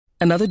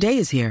Another day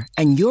is here,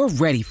 and you're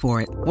ready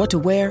for it. What to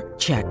wear?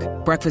 Check.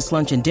 Breakfast,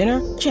 lunch, and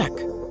dinner? Check.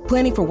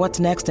 Planning for what's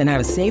next and how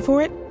to save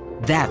for it?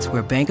 That's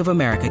where Bank of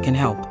America can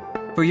help.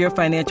 For your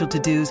financial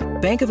to-dos,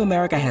 Bank of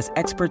America has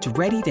experts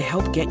ready to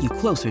help get you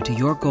closer to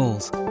your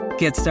goals.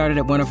 Get started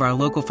at one of our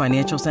local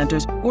financial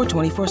centers or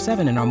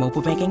 24/7 in our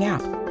mobile banking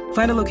app.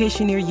 Find a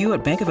location near you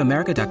at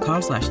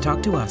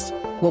bankofamerica.com/talktous.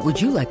 What would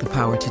you like the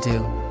power to do?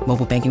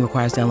 Mobile banking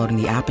requires downloading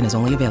the app and is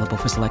only available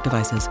for select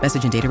devices.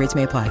 Message and data rates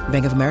may apply.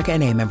 Bank of America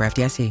N.A., member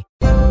FDIC.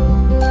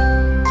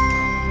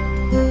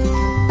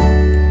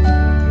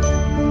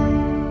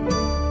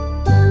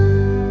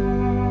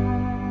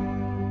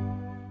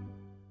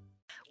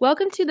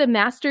 Welcome to the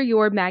Master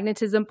Your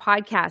Magnetism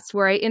podcast,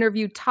 where I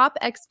interview top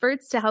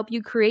experts to help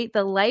you create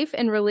the life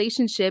and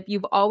relationship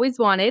you've always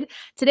wanted.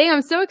 Today,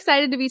 I'm so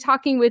excited to be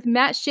talking with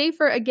Matt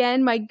Schaefer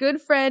again, my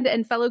good friend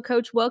and fellow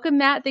coach. Welcome,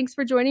 Matt. Thanks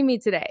for joining me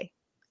today.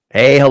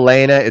 Hey,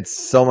 Helena. It's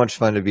so much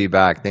fun to be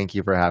back. Thank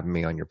you for having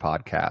me on your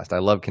podcast. I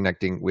love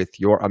connecting with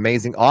your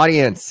amazing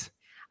audience.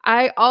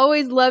 I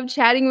always love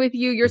chatting with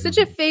you. You're such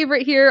a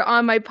favorite here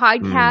on my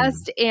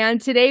podcast.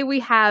 And today we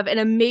have an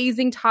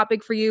amazing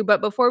topic for you.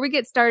 But before we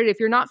get started, if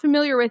you're not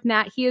familiar with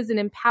Matt, he is an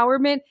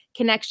empowerment,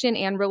 connection,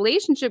 and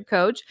relationship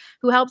coach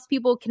who helps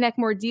people connect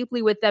more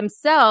deeply with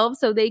themselves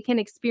so they can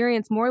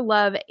experience more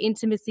love,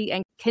 intimacy,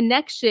 and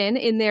connection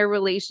in their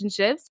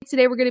relationships.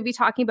 Today, we're going to be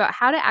talking about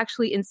how to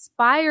actually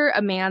inspire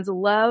a man's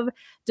love,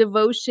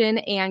 devotion,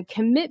 and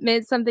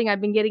commitment, something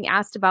I've been getting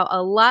asked about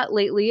a lot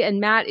lately.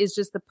 And Matt is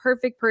just the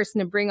perfect person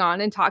to bring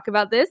on and talk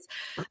about this.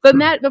 But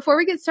Matt, before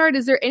we get started,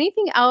 is there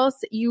anything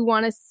else you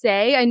want to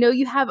say? I know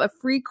you have a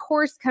free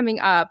course coming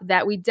up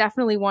that we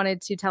definitely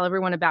wanted to tell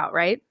everyone about,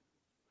 right?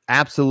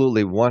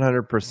 Absolutely,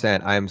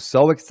 100%. I am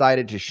so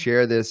excited to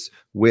share this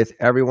with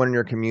everyone in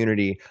your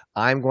community.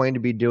 I'm going to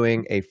be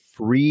doing a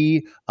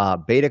free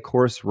beta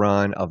course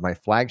run of my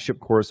flagship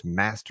course,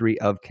 Mastery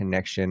of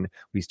Connection.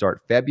 We start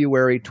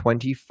February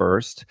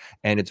 21st,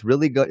 and it's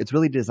really good. It's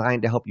really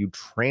designed to help you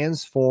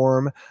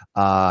transform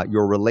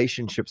your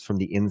relationships from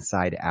the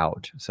inside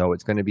out. So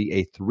it's going to be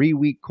a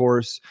 3-week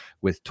course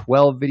with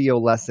 12 video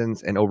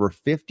lessons and over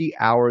 50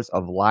 hours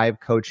of live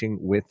coaching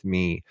with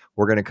me.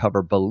 We're going to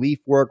cover belief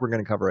work. We're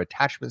going to cover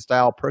attachment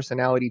style,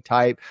 personality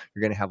type.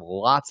 You're going to have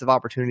lots of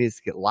opportunities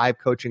to get live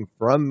coaching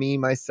from me,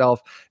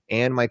 myself,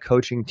 and my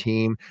coaching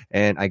team.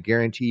 And I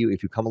guarantee you,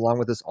 if you come along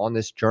with us on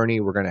this journey,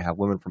 we're going to have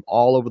women from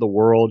all over the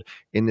world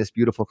in this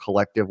beautiful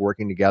collective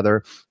working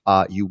together.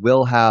 You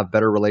will have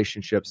better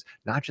relationships,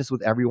 not just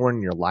with everyone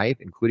in your life,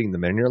 including the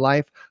men in your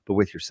life, but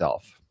with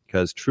yourself.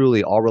 Because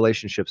truly, all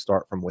relationships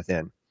start from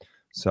within.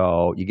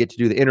 So you get to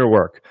do the inner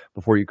work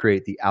before you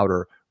create the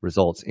outer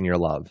results in your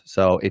love.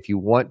 So if you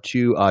want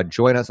to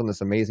join us on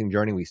this amazing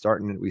journey, we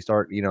start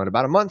in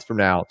about a month from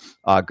now.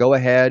 Go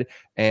ahead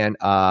and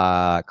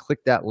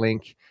click that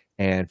link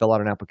and fill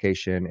out an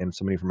application, and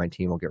somebody from my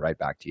team will get right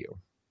back to you.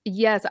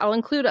 Yes, I'll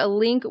include a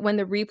link when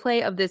the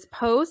replay of this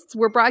posts.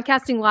 We're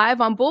broadcasting live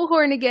on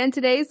Bullhorn again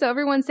today, so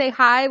everyone say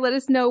hi. Let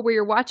us know where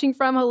you're watching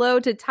from. Hello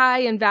to Ty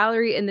and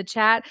Valerie in the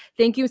chat.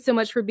 Thank you so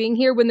much for being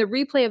here. When the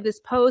replay of this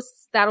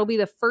posts, that'll be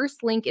the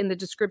first link in the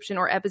description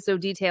or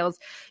episode details.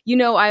 You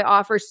know, I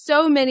offer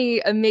so many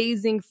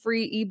amazing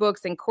free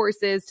ebooks and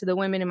courses to the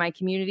women in my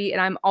community,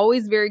 and I'm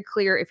always very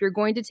clear. If you're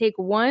going to take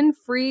one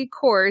free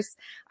course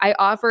I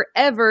offer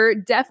ever,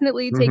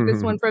 definitely take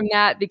this one from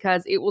Matt,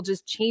 because it will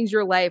just change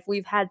your life.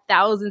 We've had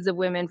thousands of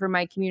women from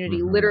my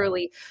community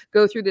literally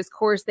go through this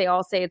course. They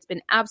all say it's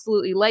been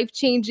absolutely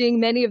life-changing.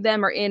 Many of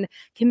them are in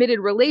committed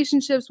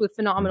relationships with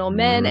phenomenal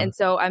men. And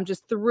so I'm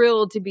just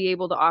thrilled to be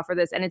able to offer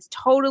this. And it's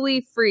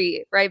totally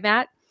free, right,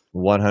 Matt?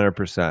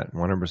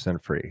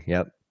 100% free.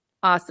 Yep.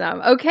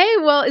 Awesome. Okay.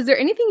 Well, is there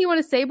anything you want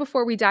to say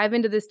before we dive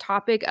into this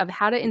topic of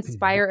how to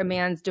inspire a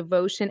man's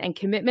devotion and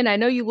commitment? I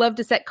know you love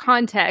to set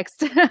context,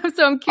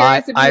 so I'm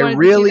curious if you want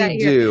to do that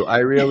here. I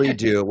really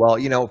do.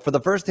 Well, for the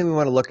first thing we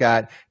want to look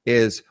at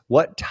is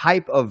what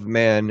type of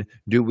men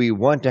do we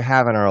want to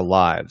have in our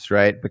lives,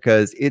 right?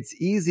 Because it's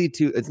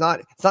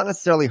not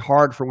necessarily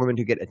hard for women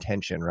to get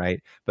attention,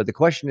 right? But the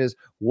question is,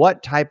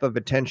 what type of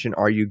attention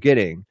are you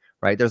getting?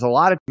 Right? There's a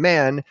lot of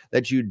men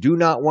that you do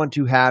not want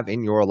to have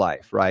in your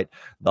life, right?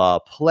 The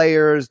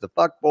players, the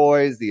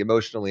fuckboys, the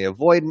emotionally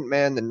avoidant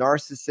men, the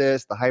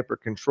narcissists, the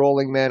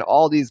hyper-controlling men,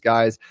 all these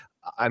guys.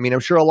 I mean,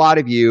 I'm sure a lot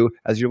of you,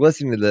 as you're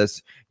listening to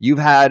this, you've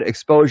had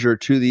exposure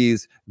to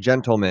these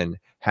gentlemen,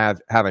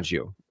 haven't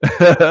you?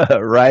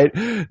 Right?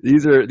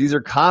 These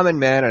are common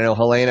men. I know,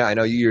 Helena, I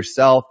know you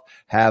yourself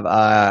have,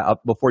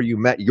 before you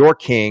met your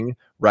king,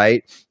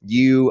 right?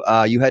 You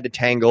had to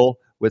tangle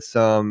with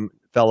some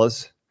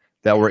fellas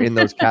that were in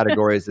those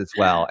categories as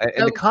well.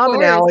 And the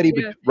commonality,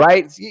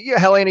 right? Yeah,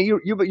 Helena, you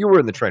were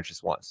in the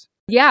trenches once.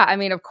 Yeah, I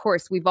mean, of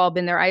course, we've all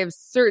been there. I have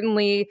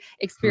certainly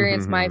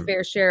experienced my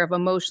fair share of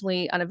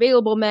emotionally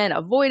unavailable men,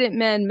 avoidant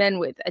men, men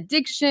with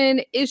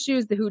addiction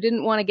issues who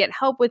didn't want to get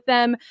help with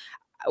them.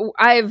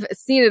 I've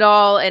seen it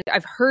all, and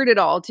I've heard it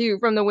all too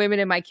from the women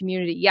in my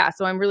community. Yeah,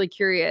 so I'm really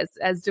curious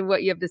as to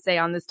what you have to say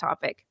on this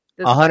topic.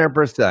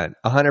 100%,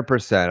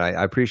 100%.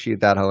 I appreciate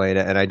that,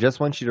 Helena. And I just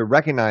want you to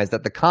recognize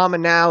that the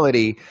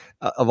commonality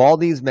of all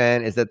these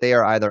men is that they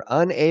are either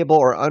unable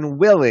or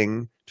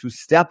unwilling to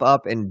step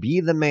up and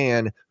be the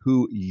man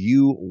who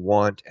you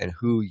want and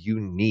who you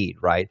need,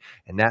 right?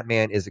 And that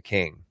man is a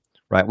king,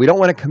 right? We don't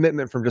want a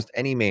commitment from just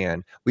any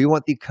man. We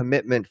want the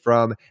commitment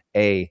from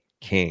a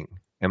king.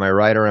 Am I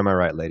right or am I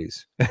right,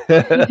 ladies?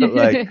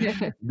 Like,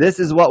 this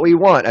is what we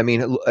want. I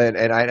mean, it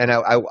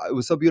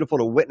was so beautiful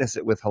to witness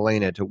it with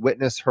Helena, to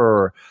witness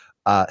her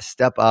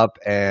step up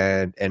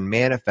and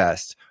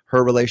manifest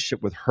her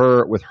relationship with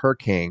her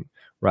king,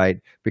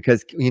 right?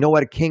 Because you know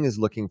what a king is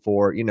looking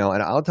for, and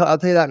I'll tell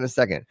you that in a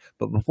second.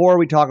 But before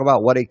we talk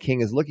about what a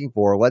king is looking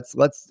for, let's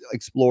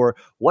explore,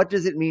 what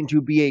does it mean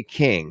to be a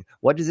king?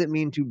 What does it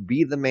mean to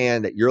be the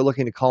man that you're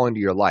looking to call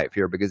into your life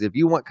here? Because if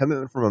you want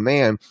commitment from a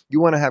man,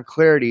 you want to have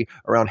clarity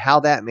around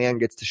how that man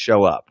gets to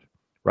show up,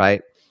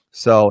 right?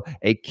 So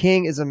a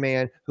king is a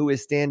man who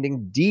is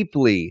standing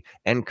deeply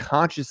and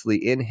consciously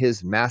in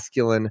his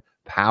masculine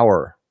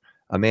power.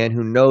 A man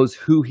who knows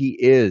who he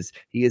is.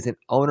 He is in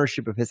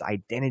ownership of his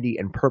identity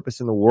and purpose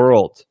in the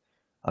world.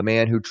 A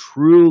man who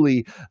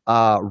truly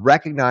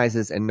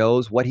recognizes and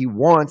knows what he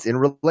wants in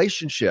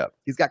relationship.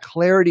 He's got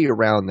clarity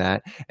around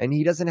that, and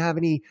he doesn't have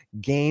any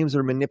games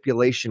or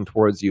manipulation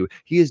towards you.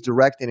 He is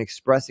direct in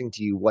expressing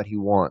to you what he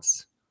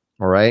wants.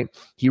 All right?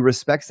 He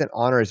respects and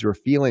honors your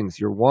feelings,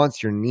 your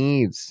wants, your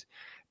needs.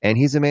 And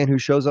he's a man who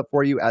shows up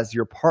for you as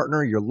your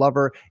partner, your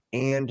lover,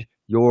 and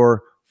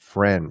your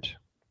friend.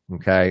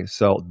 Okay,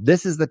 so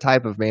this is the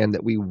type of man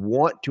that we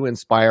want to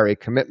inspire a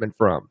commitment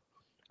from,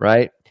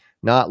 right?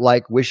 Not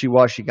like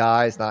wishy-washy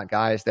guys, not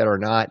guys that are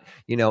not,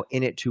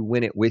 in it to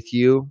win it with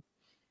you.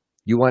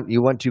 You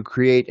want to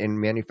create and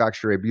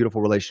manufacture a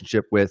beautiful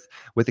relationship with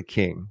a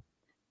king.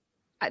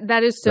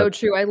 That is so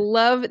true. I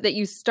love that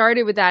you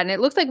started with that. And it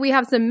looks like we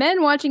have some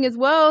men watching as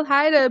well.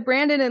 Hi to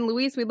Brandon and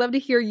Luis. We'd love to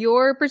hear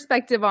your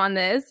perspective on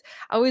this.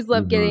 I always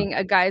love getting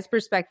a guy's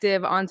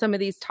perspective on some of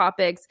these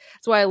topics.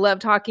 That's why I love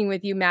talking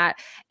with you, Matt.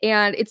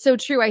 And it's so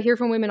true. I hear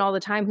from women all the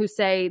time who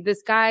say,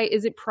 this guy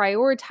isn't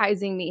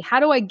prioritizing me.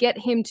 How do I get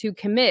him to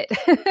commit?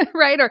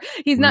 Right? Or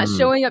he's not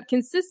showing up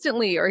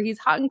consistently, or he's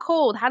hot and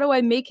cold. How do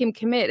I make him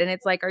commit? And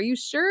it's like, are you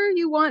sure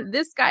you want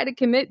this guy to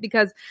commit?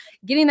 Because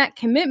getting that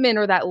commitment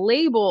or that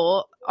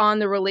label on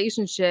the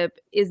relationship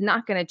is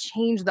not going to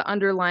change the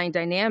underlying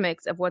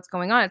dynamics of what's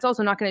going on. It's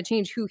also not going to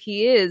change who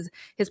he is,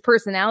 his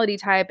personality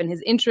type and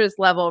his interest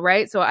level,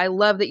 right? So I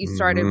love that you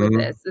started with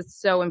this.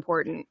 It's so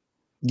important.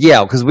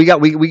 Yeah, because we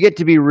get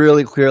to be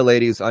really clear,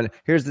 ladies, on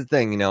here's the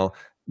thing,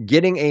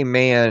 getting a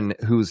man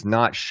who's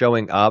not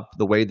showing up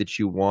the way that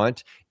you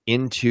want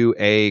into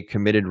a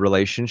committed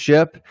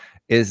relationship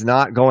is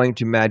not going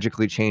to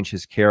magically change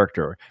his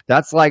character.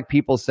 That's like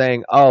people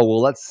saying, oh,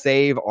 well, let's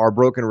save our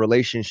broken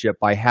relationship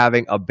by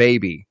having a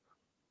baby.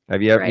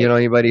 Have you ever,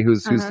 anybody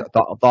who's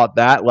thought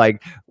that?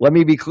 Like, let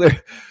me be clear.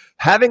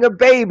 Having a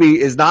baby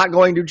is not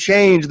going to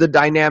change the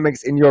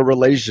dynamics in your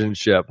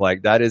relationship.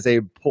 Like, that is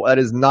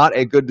not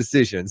a good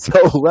decision. So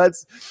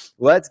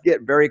let's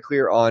get very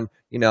clear on,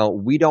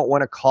 we don't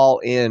want to call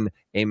in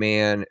a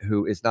man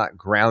who is not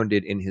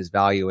grounded in his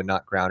value and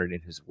not grounded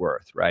in his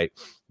worth, right?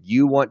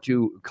 You want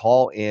to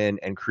call in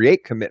and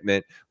create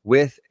commitment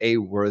with a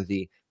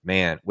worthy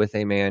man, with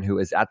a man who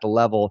is at the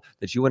level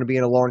that you want to be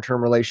in a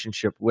long-term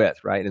relationship with,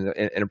 right?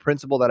 And a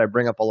principle that I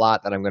bring up a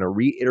lot that I'm going to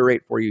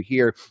reiterate for you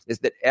here is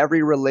that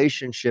every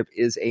relationship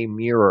is a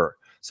mirror.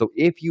 So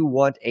if you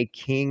want a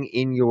king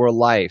in your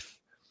life,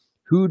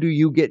 who do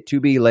you get to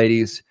be,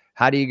 ladies?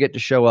 How do you get to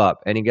show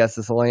up? Any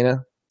guesses,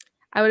 Helena?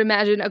 I would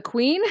imagine a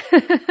queen.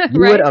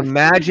 You would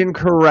imagine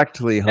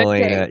correctly,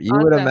 Helena. Okay,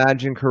 would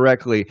imagine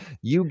correctly.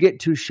 You get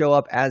to show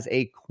up as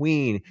a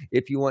queen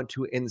if you want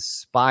to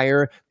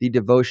inspire the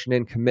devotion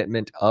and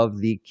commitment of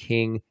the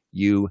king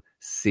you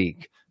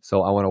seek.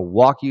 So I want to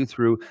walk you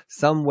through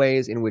some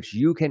ways in which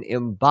you can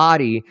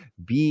embody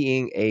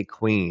being a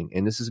queen.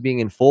 And this is being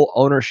in full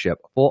ownership,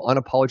 full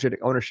unapologetic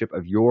ownership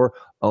of your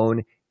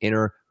own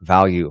inner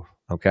value.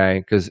 Okay,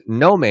 because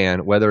no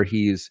man, whether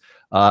he's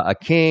a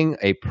king,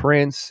 a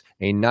prince,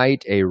 a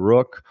knight, a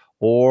rook,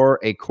 or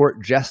a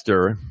court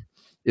jester,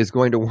 is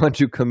going to want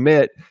to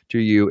commit to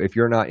you if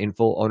you're not in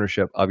full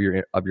ownership of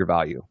your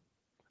value.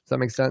 Does that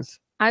make sense?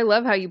 I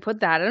love how you put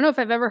that. I don't know if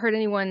I've ever heard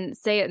anyone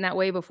say it in that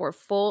way before.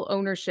 Full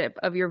ownership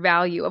of your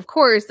value. Of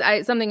course,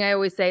 something I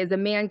always say is a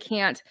man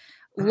can't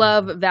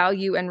love,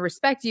 value, and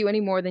respect you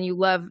any more than you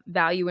love,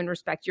 value, and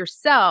respect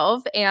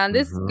yourself. And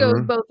this goes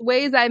both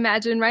ways, I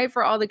imagine, right?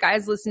 For all the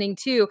guys listening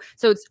too.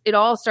 So it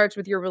all starts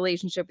with your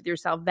relationship with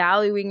yourself,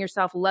 valuing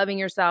yourself, loving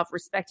yourself,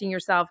 respecting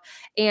yourself,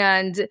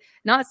 and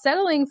not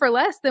settling for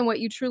less than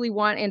what you truly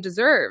want and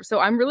deserve. So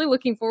I'm really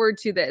looking forward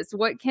to this.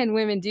 What can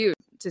women do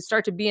to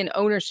start to be in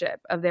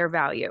ownership of their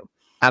value?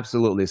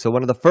 Absolutely. So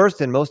one of the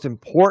first and most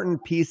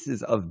important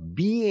pieces of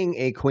being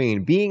a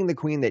queen, being the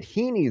queen that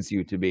he needs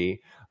you to be,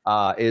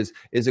 is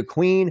a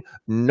queen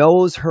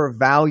knows her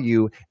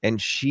value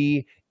and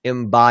she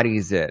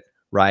embodies it,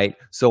 right?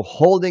 So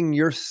holding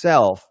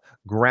yourself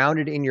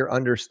grounded in your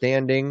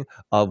understanding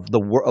of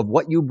of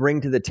what you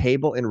bring to the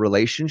table in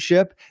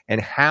relationship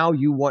and how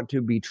you want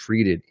to be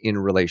treated in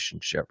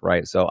relationship,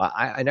 right? So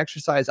an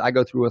exercise I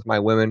go through with my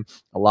women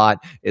a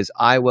lot is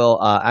I will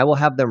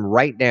have them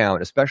write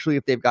down, especially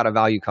if they've got a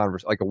value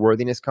conversation, like a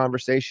worthiness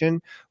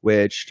conversation,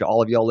 which to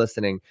all of y'all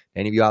listening,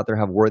 any of you out there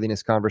have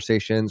worthiness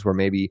conversations where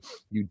maybe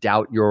you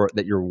doubt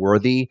that you're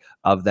worthy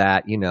of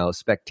that,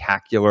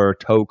 spectacular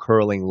toe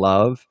curling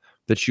love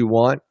that you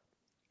want.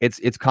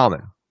 It's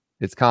common.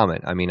 It's common.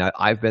 I mean,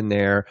 I've been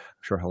there.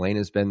 I'm sure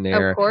Helena's been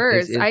there. Of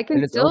course. I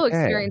can still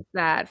experience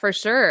that for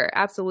sure.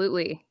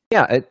 Absolutely.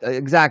 Yeah,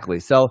 exactly.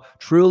 So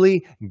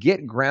truly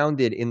get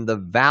grounded in the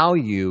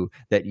value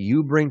that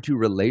you bring to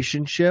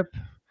relationship.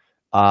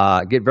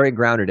 Get very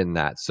grounded in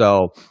that.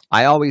 So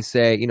I always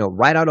say,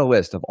 write out a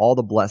list of all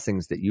the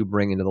blessings that you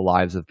bring into the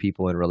lives of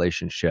people in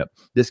relationship.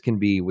 This can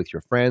be with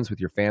your friends, with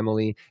your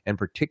family, and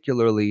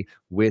particularly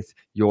with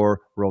your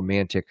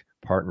romantic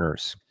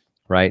partners.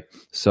 Right.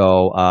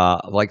 So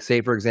like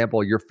say, for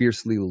example, you're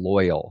fiercely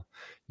loyal.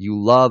 You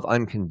love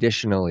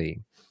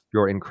unconditionally.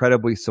 You're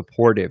incredibly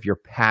supportive. You're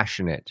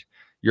passionate.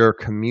 You're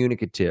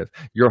communicative.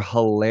 You're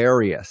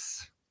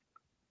hilarious.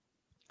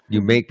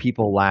 You make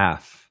people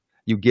laugh.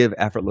 You give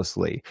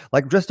effortlessly.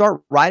 Like just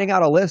start writing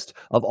out a list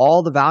of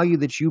all the value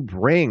that you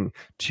bring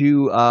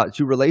to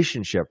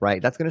relationship,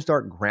 right? That's going to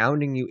start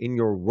grounding you in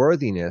your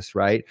worthiness,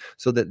 right?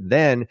 So that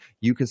then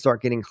you can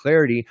start getting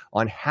clarity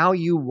on how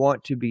you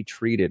want to be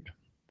treated.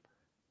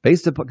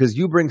 Based upon, because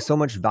you bring so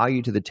much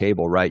value to the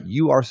table, right?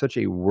 You are such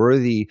a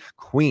worthy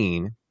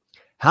queen.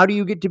 How do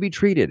you get to be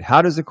treated?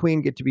 How does a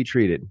queen get to be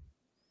treated?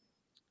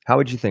 How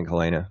would you think,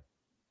 Helena?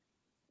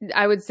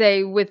 I would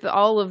say with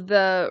all of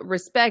the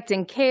respect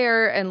and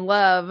care and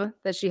love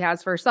that she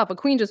has for herself, a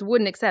queen just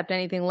wouldn't accept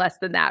anything less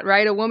than that,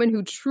 right? A woman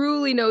who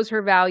truly knows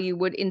her value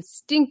would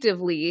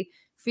instinctively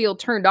feel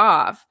turned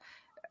off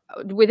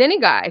with any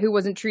guy who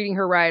wasn't treating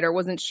her right or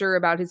wasn't sure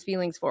about his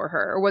feelings for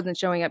her or wasn't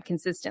showing up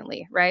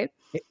consistently, right?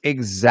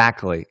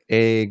 Exactly.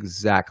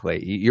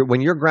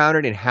 When you're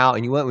grounded in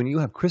when you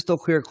have crystal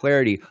clear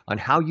clarity on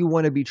how you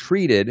want to be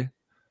treated,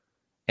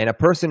 and a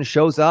person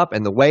shows up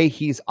and the way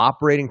he's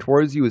operating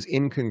towards you is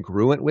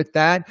incongruent with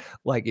that,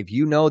 like if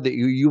you know that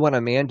you want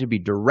a man to be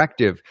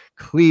directive,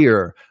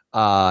 clear,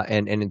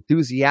 and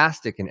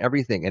enthusiastic and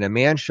everything, and a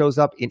man shows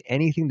up in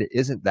anything that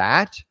isn't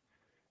that,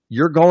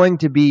 you're going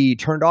to be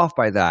turned off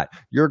by that.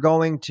 You're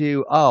going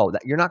to,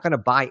 you're not going to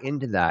buy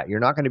into that.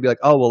 You're not going to be like,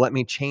 oh, well, let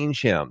me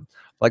change him.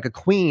 Like a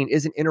queen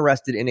isn't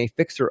interested in a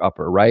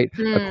fixer-upper, right?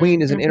 A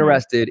queen isn't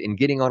interested in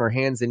getting on her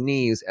hands and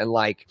knees and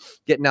like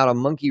getting out a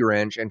monkey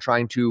wrench and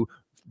trying to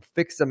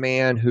fix a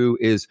man who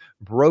is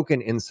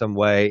broken in some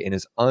way and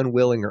is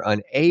unwilling or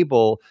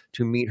unable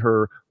to meet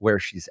her where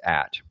she's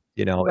at.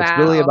 Wow. It's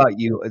really about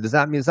you. Does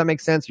that make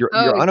sense? You're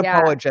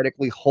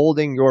unapologetically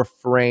holding your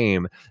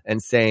frame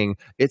and saying,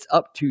 it's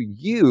up to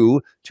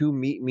you to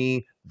meet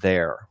me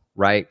there.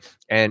 Right.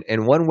 And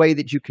one way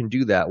that you can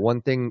do that,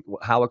 one thing,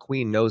 how a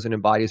queen knows and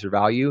embodies her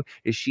value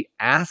is she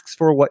asks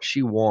for what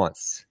she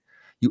wants.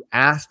 You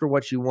ask for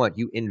what you want.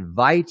 You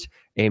invite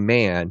a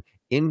man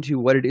into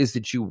what it is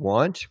that you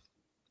want,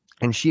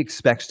 and she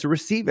expects to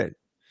receive it.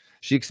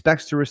 She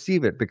expects to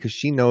receive it because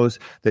she knows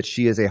that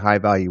she is a high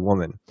value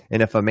woman.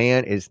 And if a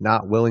man is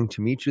not willing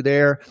to meet you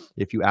there,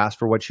 if you ask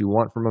for what you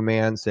want from a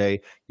man,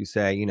 you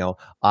say,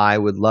 I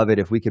would love it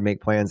if we could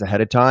make plans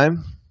ahead of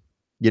time,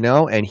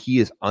 and he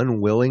is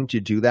unwilling to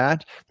do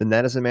that, then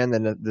that is a man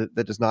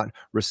that does not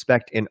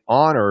respect and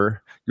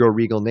honor your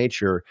regal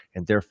nature.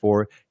 And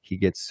therefore he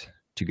gets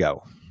to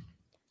go,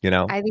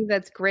 I think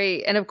that's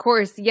great. And of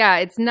course,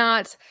 it's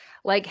not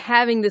like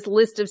having this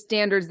list of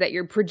standards that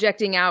you're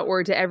projecting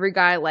outward to every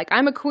guy. Like,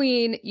 I'm a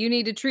queen. You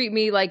need to treat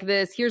me like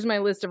this. Here's my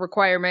list of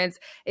requirements.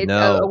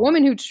 A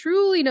woman who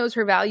truly knows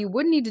her value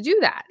wouldn't need to do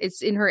that.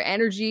 It's in her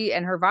energy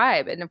and her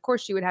vibe. And of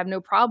course, she would have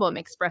no problem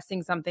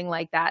expressing something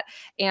like that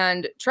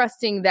and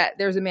trusting that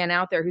there's a man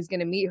out there who's going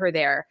to meet her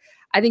there.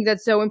 I think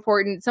that's so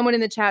important. Someone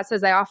in the chat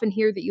says, I often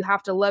hear that you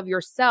have to love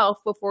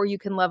yourself before you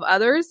can love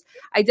others.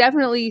 I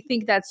definitely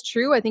think that's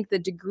true. I think the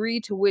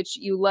degree to which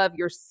you love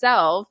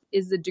yourself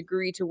is the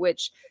degree to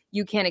which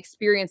you can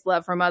experience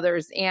love from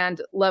others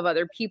and love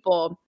other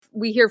people.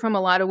 We hear from a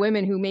lot of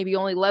women who maybe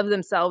only love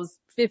themselves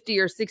 50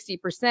 or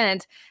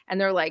 60%, and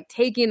they're like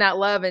taking that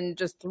love and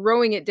just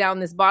throwing it down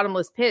this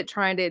bottomless pit,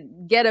 trying to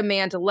get a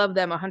man to love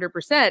them 100%.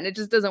 It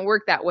just doesn't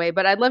work that way.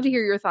 But I'd love to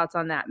hear your thoughts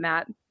on that,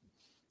 Matt.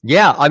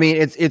 Yeah, I mean,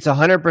 it's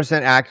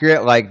 100%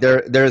 accurate. Like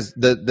there's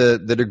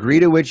the degree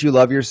to which you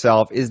love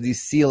yourself is the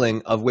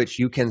ceiling of which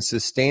you can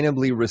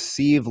sustainably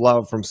receive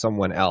love from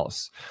someone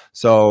else.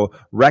 So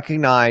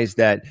recognize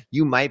that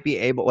you might be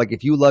able, like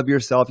if you love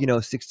yourself,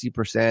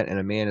 60% and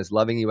a man is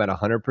loving you at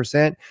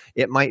 100%,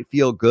 it might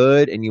feel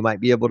good and you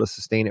might be able to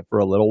sustain it for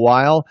a little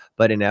while,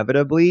 but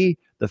inevitably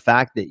the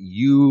fact that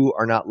you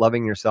are not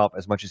loving yourself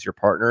as much as your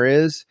partner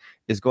is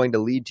going to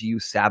lead to you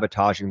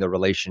sabotaging the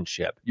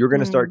relationship. You're going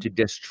to start to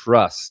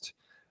distrust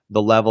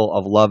the level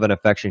of love and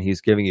affection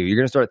he's giving you. You're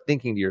going to start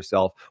thinking to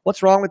yourself,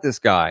 what's wrong with this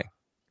guy?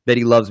 that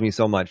he loves me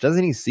so much?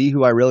 Doesn't he see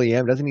who I really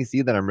am? Doesn't he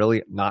see that I'm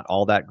really not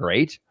all that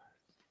great?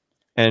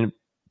 And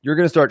you're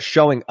going to start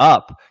showing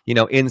up,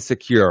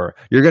 insecure.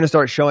 You're going to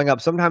start showing up.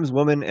 Sometimes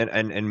women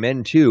and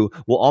men too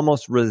will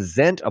almost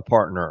resent a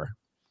partner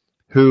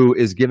who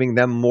is giving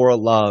them more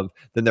love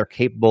than they're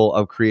capable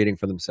of creating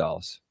for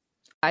themselves.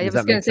 I was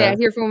going to say, I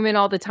hear from women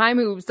all the time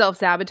who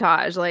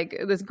self-sabotage. Like,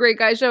 this great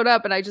guy showed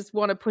up and I just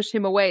want to push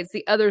him away. It's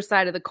the other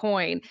side of the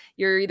coin.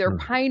 You're either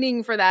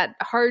pining for that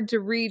hard to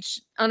reach,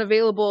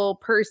 unavailable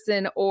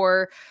person,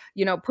 or,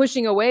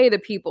 pushing away the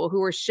people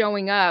who are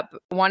showing up,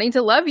 wanting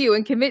to love you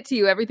and commit to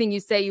you everything you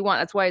say you want.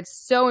 That's why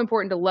it's so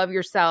important to love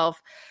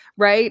yourself.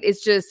 Right?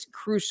 It's just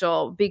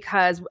crucial,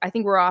 because I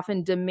think we're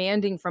often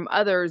demanding from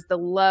others the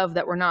love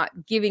that we're not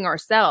giving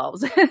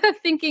ourselves,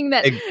 thinking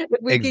that if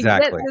we can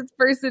get this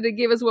person to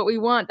give us what we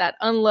want, that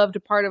unloved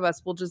part of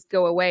us will just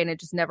go away, and it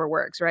just never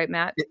works. Right,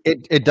 Matt?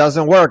 It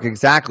doesn't work.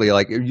 Exactly.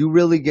 Like, you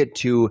really get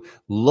to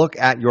look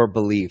at your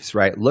beliefs,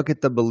 right? Look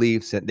at the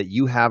beliefs that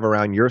you have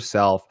around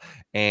yourself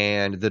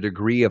and the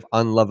degree of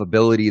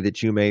unlovability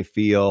that you may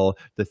feel,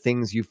 the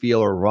things you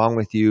feel are wrong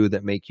with you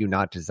that make you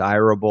not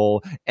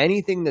desirable,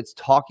 anything that's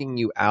talking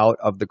you out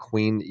of the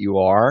queen that you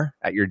are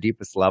at your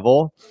deepest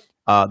level.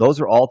 Those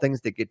are all things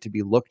that get to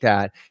be looked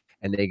at,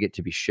 and they get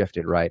to be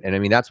shifted, right? And I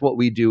mean, that's what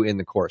we do in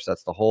the course.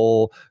 That's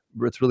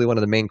it's really one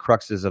of the main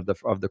cruxes of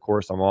the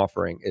course I'm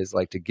offering, is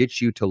like to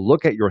get you to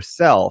look at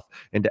yourself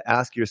and to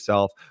ask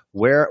yourself,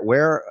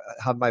 where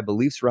have my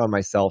beliefs around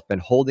myself been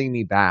holding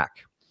me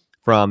back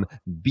from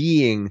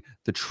being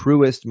the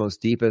truest,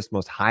 most deepest,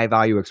 most high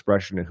value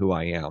expression of who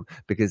I am?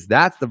 Because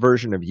that's the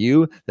version of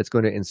you that's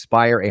going to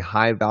inspire a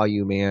high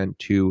value man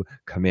to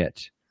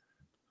commit.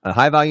 A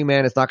high value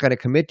man is not going to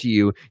commit to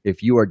you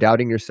if you are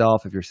doubting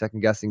yourself, if you're second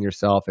guessing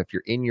yourself, if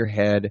you're in your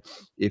head,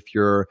 if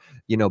you're,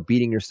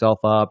 beating yourself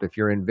up, if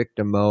you're in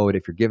victim mode,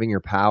 if you're giving your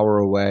power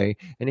away,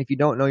 and if you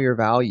don't know your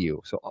value.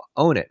 So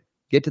own it,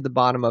 get to the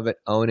bottom of it,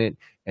 own it,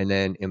 and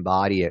then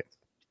embody it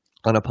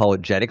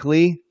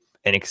unapologetically,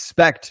 and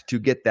expect to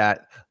get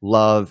that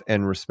love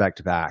and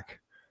respect back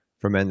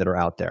from men that are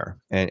out there.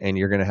 And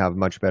you're going to have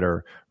much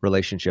better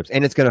relationships.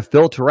 And it's going to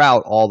filter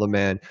out all the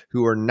men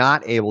who are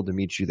not able to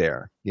meet you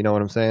there. You know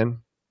what I'm saying?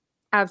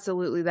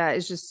 Absolutely. That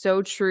is just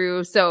so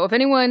true. So if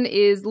anyone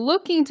is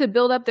looking to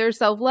build up their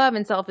self-love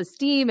and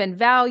self-esteem and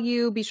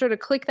value, be sure to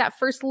click that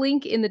first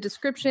link in the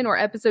description or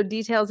episode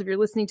details if you're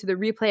listening to the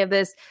replay of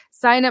this.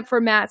 Sign up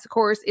for Matt's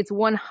course. It's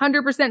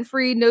 100%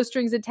 free, no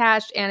strings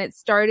attached, and it's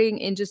starting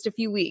in just a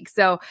few weeks.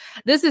 So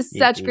this is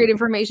such great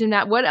information,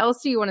 Matt. What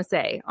else do you want to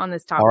say on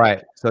this topic? All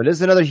right. So this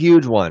is another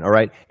huge one. All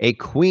right. A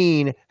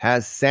queen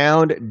has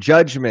sound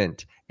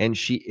judgment, and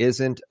she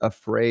isn't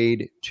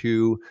afraid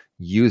to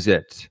use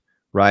it.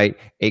 Right?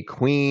 A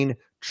queen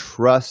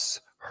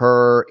trusts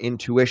her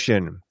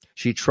intuition.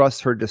 She trusts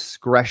her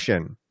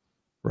discretion,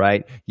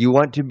 right? You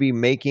want to be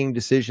making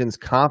decisions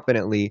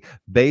confidently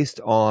based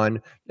on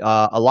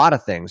a lot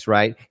of things,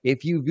 right?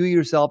 If you view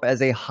yourself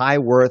as a high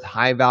worth,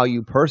 high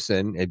value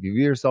person, if you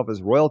view yourself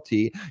as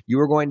royalty, you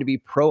are going to be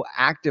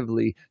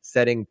proactively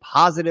setting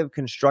positive,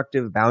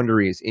 constructive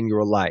boundaries in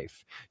your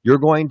life. You're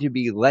going to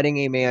be letting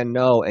a man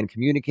know and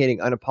communicating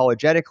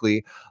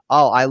unapologetically,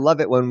 oh, I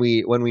love it when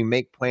we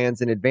make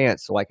plans in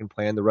advance so I can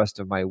plan the rest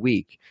of my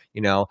week.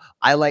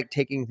 I like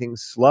taking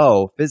things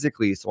slow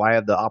physically so I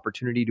have the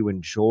opportunity to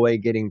enjoy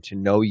getting to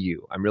know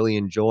you. I'm really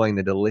enjoying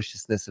the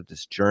deliciousness of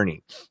this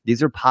journey.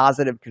 These are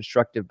positive,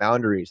 constructive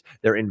boundaries.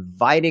 They're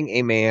inviting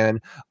a man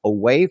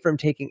away from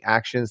taking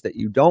actions that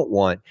you don't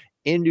want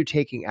into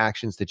taking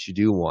actions that you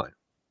do want.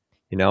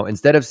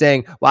 Instead of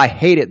saying, well, I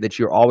hate it that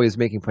you're always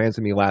making plans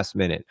with me last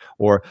minute,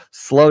 or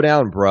slow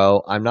down,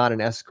 bro, I'm not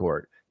an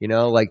escort.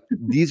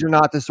 These are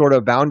not the sort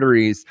of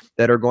boundaries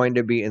that are going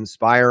to be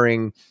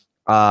inspiring,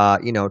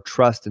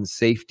 trust and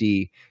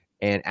safety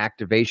and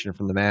activation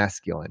from the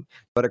masculine.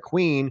 But a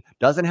queen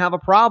doesn't have a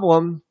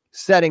problem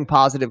setting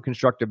positive,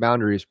 constructive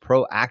boundaries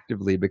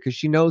proactively, because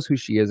she knows who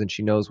she is and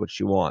she knows what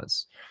she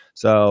wants.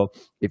 So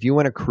if you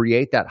want to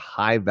create that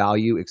high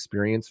value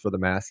experience for the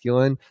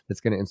masculine that's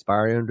going to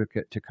inspire him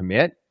to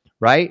commit,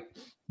 right?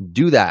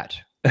 Do that.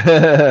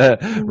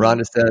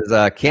 Rhonda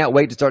says, can't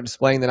wait to start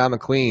displaying that I'm a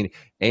queen.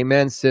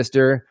 Amen,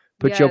 sister.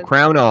 Put your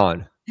crown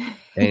on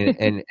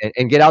and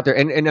get out there.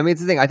 And I mean,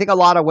 it's the thing. I think a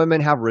lot of women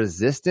have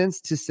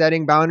resistance to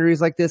setting boundaries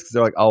like this because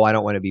they're like, oh, I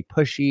don't want to be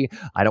pushy.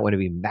 I don't want to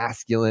be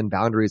masculine.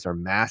 Boundaries are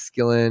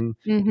masculine.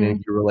 Mm-hmm.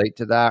 And you relate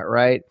to that,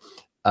 right?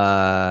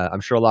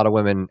 I'm sure a lot of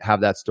women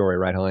have that story,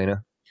 right,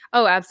 Helena?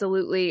 Oh,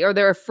 absolutely. Or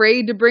they're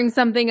afraid to bring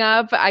something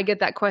up. I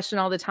get that question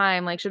all the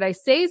time. Like, should I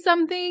say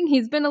something?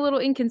 He's been a little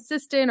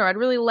inconsistent, or I'd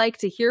really like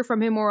to hear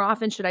from him more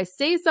often. Should I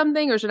say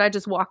something, or should I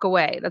just walk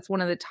away? That's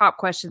one of the top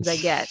questions I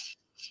get.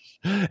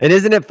 And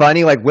isn't it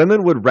funny? Like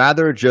women would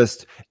rather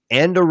just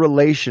end a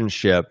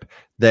relationship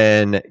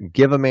than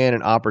give a man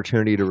an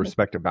opportunity to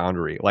respect a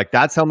boundary. Like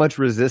that's how much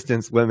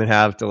resistance women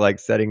have to like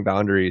setting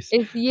boundaries.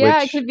 It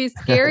could be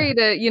scary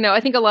to,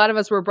 I think a lot of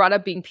us were brought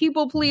up being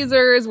people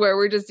pleasers where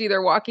we're just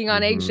either walking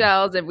on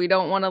eggshells and we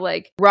don't want to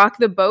like rock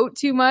the boat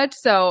too much.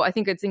 So I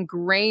think it's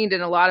ingrained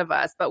in a lot of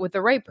us, but with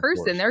the right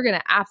person, they're going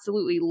to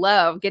absolutely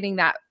love getting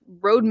that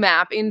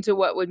roadmap into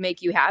what would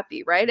make you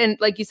happy. Right. And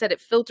like you said, it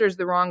filters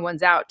the wrong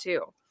ones out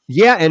too.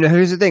 Yeah. And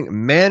here's the thing.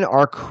 Men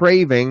are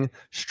craving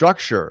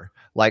structure.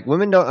 Like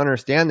women don't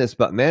understand this,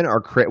 but men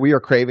we are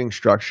craving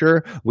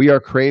structure. We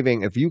are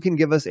craving, if you can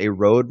give us a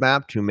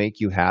roadmap to make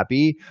you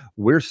happy,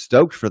 we're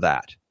stoked for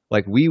that.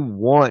 Like we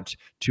want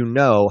to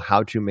know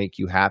how to make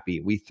you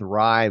happy. We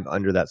thrive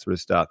under that sort of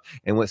stuff.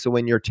 And so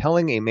when you're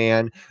telling a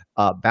man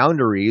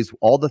boundaries,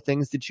 all the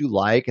things that you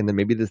like, and then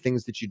maybe the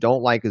things that you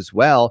don't like as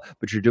well,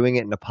 but you're doing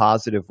it in a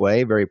positive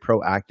way, very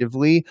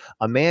proactively,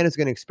 a man is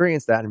going to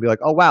experience that and be like,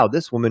 oh, wow,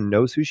 this woman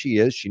knows who she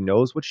is. She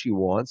knows what she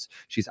wants.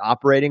 She's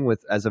operating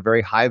as a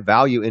very high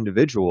value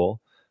individual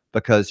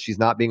because she's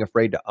not being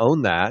afraid to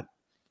own that.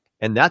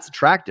 And that's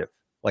attractive.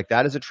 Like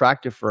that is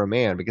attractive for a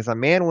man because a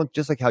man wants,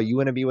 just like how you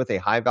want to be with a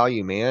high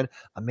value man,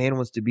 a man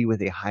wants to be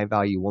with a high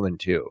value woman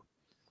too.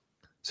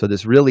 So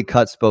this really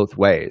cuts both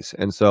ways.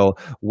 And so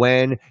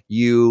when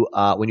you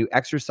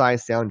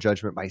exercise sound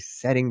judgment by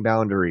setting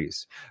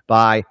boundaries,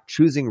 by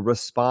choosing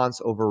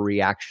response over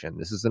reaction,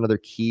 this is another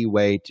key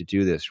way to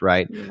do this,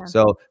 right? Yeah.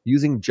 So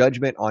using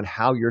judgment on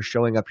how you're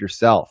showing up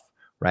yourself.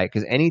 Right?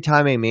 Because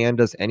anytime a man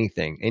does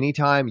anything,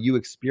 anytime you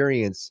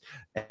experience,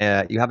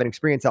 you have an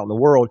experience out in the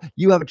world,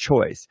 you have a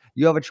choice.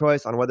 You have a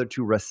choice on whether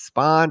to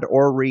respond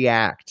or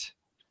react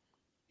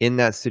in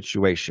that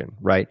situation,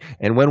 right?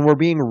 And when we're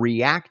being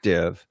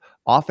reactive,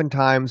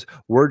 oftentimes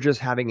we're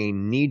just having a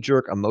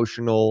knee-jerk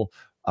emotional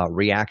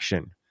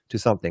reaction to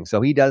something.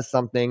 So he does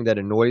something that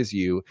annoys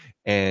you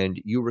and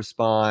you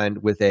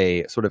respond with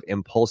a sort of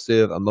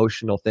impulsive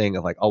emotional thing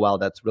of like, oh, wow,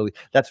 that's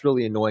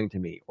really annoying to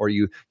me. Or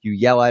you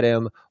yell at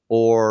him,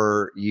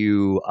 or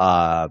you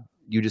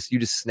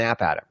just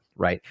snap at him,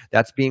 right?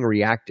 That's being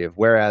reactive.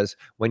 Whereas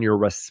when you're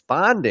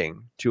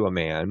responding to a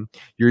man,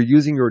 you're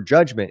using your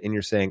judgment and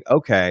you're saying,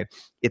 okay,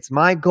 it's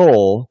my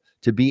goal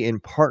to be in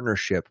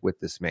partnership with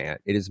this man.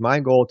 It is my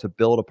goal to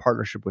build a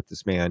partnership with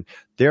this man.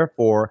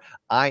 Therefore,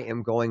 I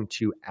am going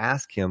to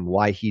ask him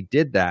why he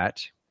did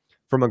that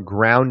from a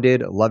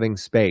grounded, loving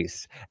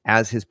space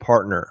as his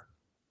partner,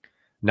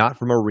 not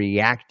from a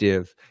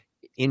reactive,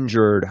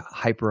 injured,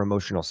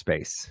 hyper-emotional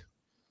space.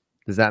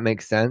 Does that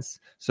make sense?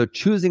 So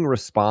choosing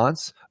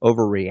response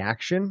over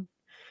reaction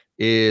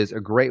is a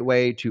great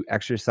way to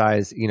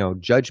exercise,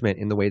 judgment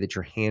in the way that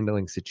you're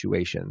handling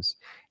situations.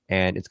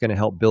 And it's going to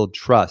help build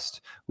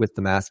trust with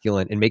the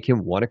masculine and make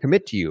him want to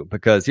commit to you.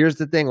 Because here's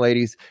the thing,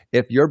 ladies,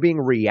 if you're being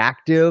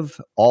reactive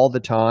all the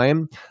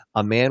time,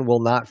 a man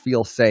will not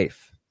feel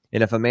safe.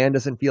 And if a man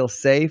doesn't feel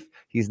safe,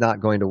 he's not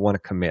going to want to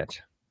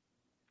commit.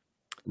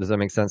 Does that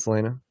make sense,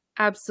 Elena?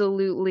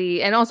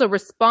 Absolutely. And also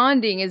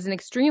responding is an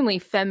extremely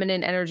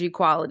feminine energy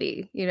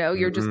quality.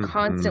 You're just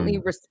constantly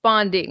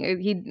responding.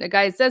 A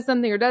guy says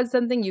something or does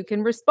something, you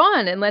can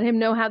respond and let him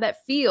know how that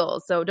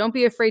feels. So don't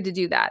be afraid to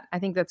do that. I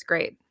think that's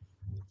great.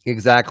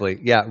 Exactly.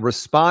 Yeah.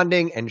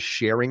 Responding and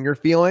sharing your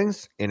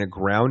feelings in a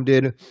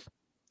grounded,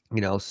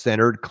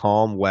 centered,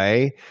 calm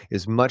way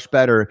is much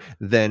better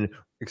than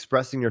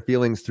expressing your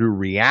feelings through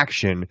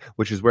reaction,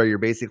 which is where you're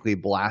basically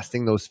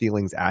blasting those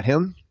feelings at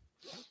him.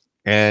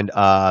 And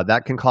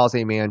that can cause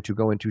a man to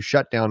go into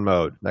shutdown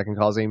mode. That can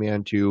cause a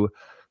man to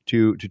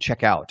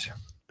check out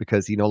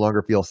because he no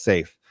longer feels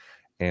safe.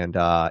 And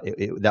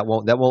that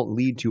won't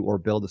lead to or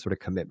build the sort of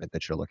commitment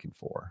that you're looking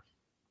for.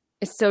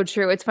 It's so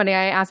true. It's funny.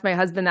 I ask my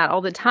husband that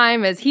all the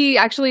time as he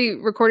actually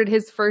recorded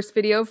his first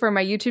video for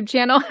my YouTube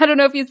channel. I don't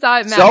know if you saw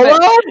it, Matt.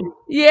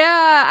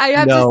 Yeah, I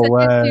have to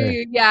send it to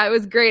you. Yeah, it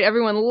was great.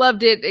 Everyone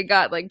loved it. It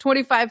got like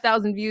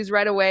 25,000 views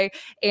right away.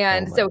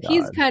 And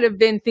he's kind of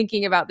been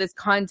thinking about this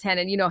content.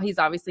 And, he's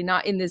obviously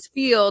not in this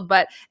field,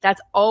 but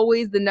that's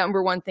always the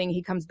number one thing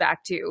he comes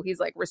back to.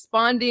 He's like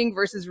responding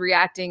versus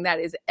reacting.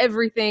 That is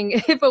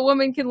everything. If a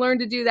woman can learn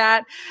to do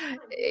that.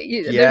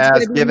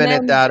 Yes, giving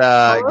it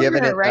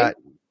that.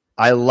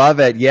 I love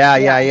it.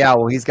 Yeah.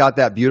 Well, he's got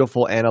that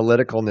beautiful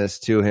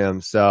analyticalness to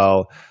him.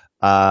 So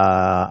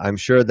I'm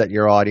sure that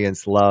your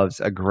audience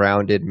loves a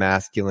grounded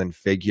masculine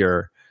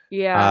figure.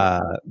 Yeah.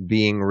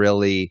 Being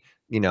really,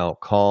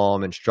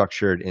 calm and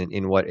structured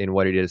in what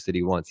it is that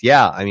he wants.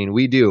 Yeah. I mean,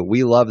 we do.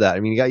 We love that. I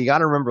mean, you got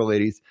to remember,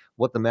 ladies,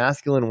 what the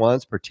masculine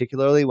wants,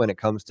 particularly when it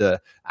comes to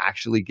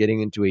actually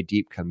getting into a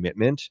deep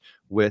commitment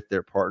with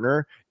their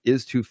partner,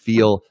 is to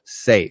feel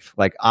safe.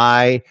 Like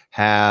I've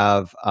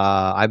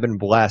been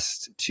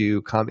blessed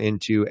to come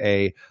into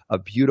a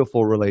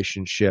beautiful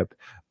relationship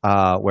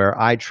where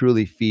I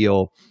truly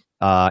feel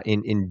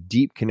in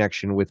deep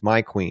connection with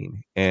my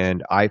queen.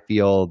 And I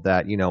feel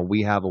that,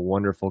 we have a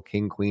wonderful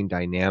king-queen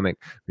dynamic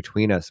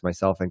between us,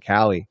 myself and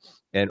Callie.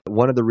 And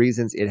one of the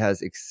reasons it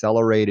has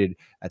accelerated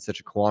at such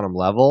a quantum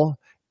level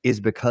is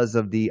because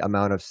of the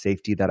amount of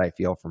safety that I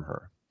feel from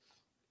her.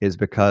 Is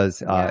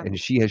because and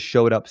she has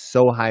showed up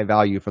so high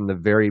value from the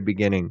very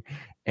beginning,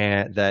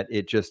 and that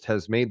it just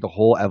has made the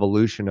whole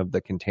evolution of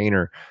the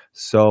container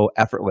so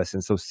effortless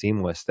and so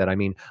seamless that, I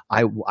mean,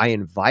 I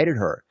invited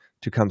her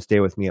to come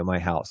stay with me at my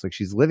house. Like,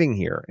 she's living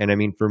here. And I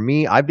mean, for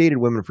me, I've dated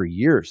women for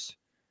years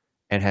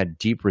and had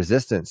deep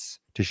resistance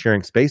to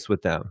sharing space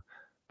with them.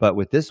 But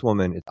with this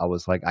woman, I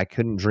was like, I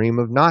couldn't dream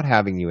of not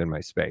having you in my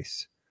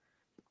space,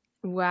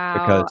 Wow.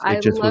 because I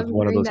it just was love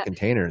one of hearing those that.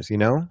 containers, you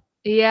know?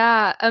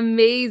 Yeah,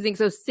 amazing.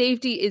 So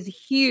safety is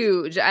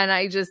huge. And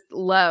I just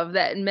love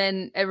that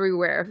men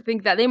everywhere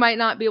think that they might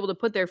not be able to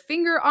put their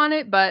finger on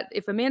it, but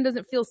if a man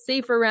doesn't feel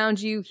safe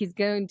around you, he's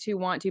going to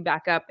want to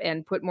back up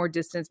and put more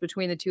distance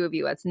between the two of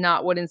you. That's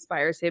not what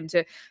inspires him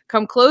to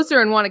come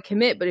closer and want to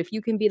commit. But if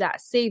you can be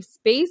that safe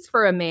space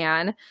for a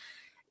man,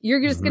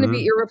 you're just going to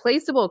be Mhm.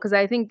 irreplaceable, because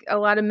I think a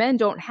lot of men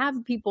don't have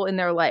people in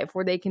their life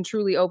where they can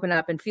truly open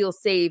up and feel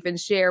safe and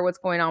share what's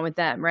going on with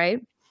them,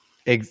 right?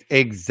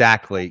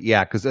 Exactly.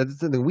 Yeah. Because that's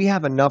the thing. We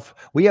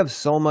have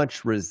so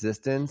much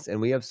resistance, and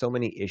we have so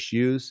many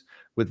issues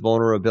with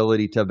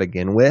vulnerability to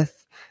begin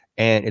with.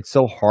 And it's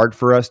so hard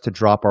for us to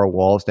drop our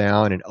walls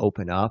down and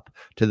open up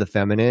to the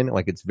feminine.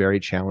 Like, it's very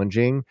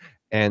challenging.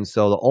 And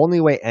so the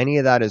only way any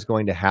of that is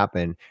going to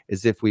happen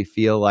is if we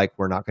feel like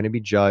we're not going to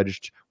be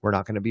judged. We're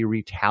not going to be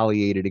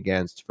retaliated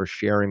against for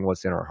sharing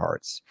what's in our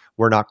hearts.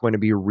 We're not going to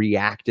be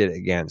reacted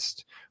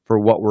against for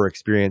what we're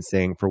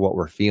experiencing, for what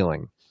we're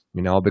feeling.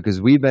 Because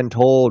we've been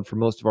told for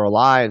most of our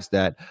lives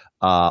that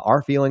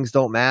our feelings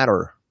don't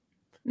matter,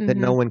 that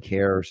Hmm. no one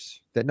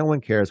cares,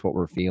 what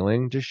we're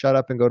feeling. Just shut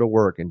up and go to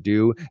work and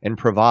do and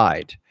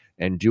provide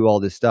and do all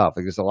this stuff.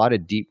 Like, there's a lot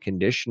of deep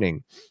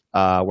conditioning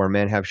where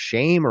men have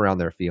shame around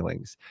their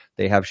feelings.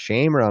 They have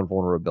shame around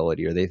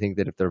vulnerability, or they think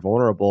that if they're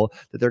vulnerable,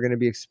 that they're going to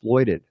be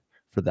exploited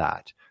for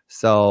that.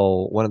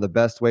 So one of the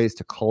best ways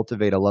to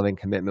cultivate a loving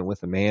commitment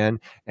with a man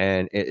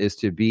and it is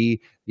to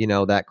be,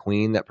 that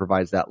queen that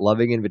provides that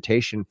loving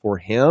invitation for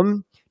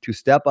him to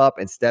step up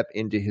and step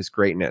into his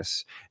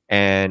greatness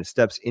and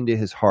steps into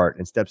his heart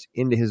and steps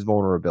into his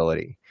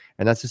vulnerability.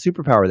 And that's the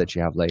superpower that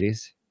you have,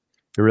 ladies.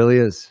 It really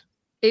is.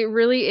 It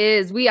really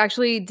is. We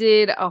actually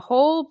did a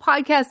whole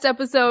podcast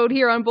episode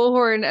here on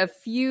Bullhorn a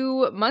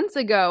few months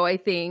ago, I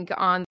think,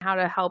 on how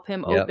to help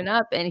him Yep. open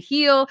up and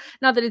heal.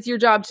 Not that it's your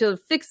job to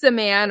fix a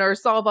man or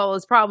solve all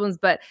his problems,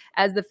 but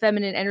as the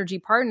feminine energy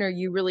partner,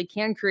 you really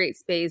can create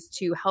space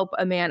to help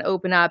a man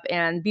open up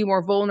and be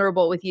more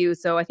vulnerable with you.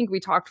 So I think we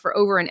talked for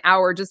over an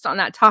hour just on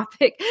that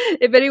topic.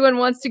 If anyone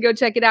wants to go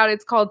check it out,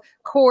 it's called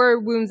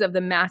Core Wounds of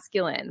the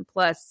Masculine.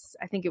 Plus,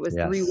 I think it was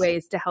 3 Yes.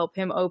 ways to help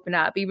him open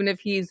up, even if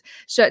he's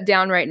shut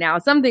down right now,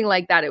 something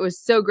like that. It was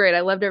so great.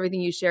 I loved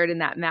everything you shared in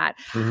that, Matt.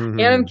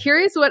 And I'm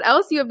curious what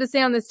else you have to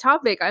say on this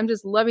topic. I'm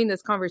just loving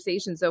this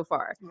conversation so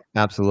far.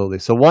 Absolutely.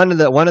 So one of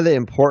the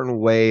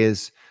important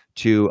ways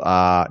to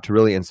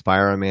really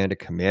inspire a man to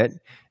commit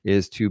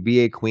is to be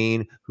a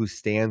queen who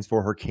stands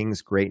for her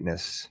king's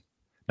greatness,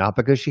 not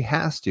because she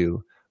has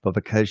to, but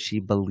because she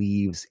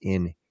believes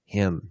in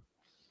him.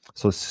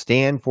 So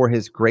stand for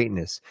his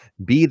greatness.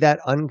 Be that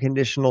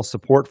unconditional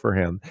support for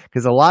him.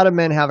 Because a lot of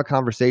men have a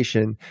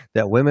conversation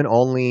that women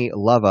only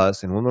love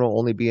us and women will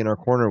only be in our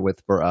corner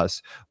for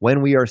us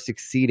when we are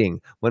succeeding,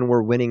 when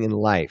we're winning in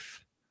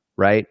life,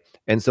 right?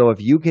 And so if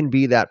you can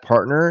be that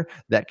partner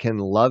that can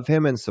love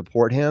him and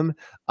support him,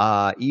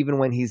 even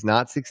when he's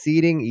not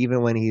succeeding,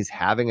 even when he's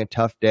having a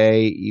tough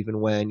day, even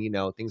when,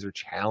 things are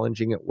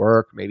challenging at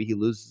work, maybe he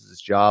loses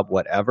his job,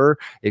 whatever,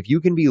 if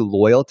you can be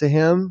loyal to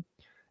him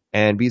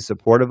and be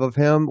supportive of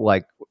him,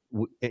 like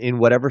in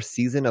whatever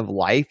season of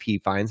life he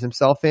finds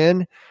himself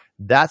in,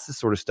 that's the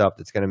sort of stuff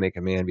that's going to make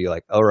a man be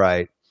like, all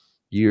right,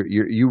 you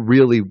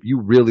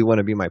really want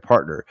to be my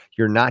partner.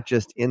 You're not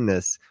just in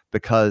this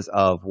because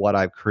of what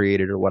I've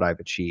created or what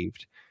I've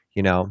achieved,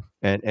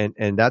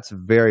 and that's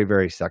very,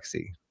 very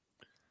sexy.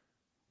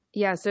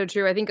 Yeah, so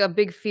true. I think a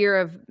big fear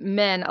of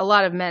men, a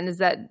lot of men, is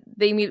that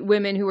they meet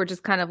women who are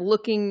just kind of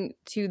looking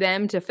to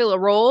them to fill a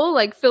role,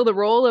 like fill the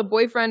role of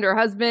boyfriend or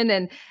husband,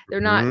 and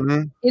they're not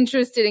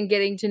interested in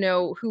getting to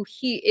know who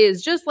he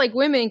is. Just like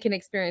women can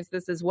experience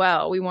this as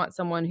well. We want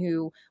someone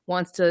who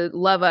wants to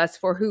love us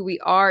for who we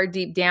are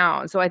deep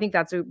down. So I think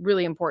that's a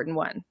really important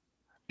one.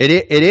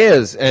 It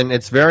is, and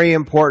it's very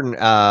important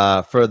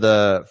for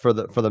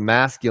the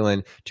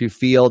masculine to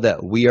feel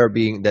that we are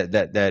being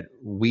that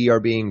we are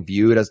being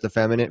viewed as the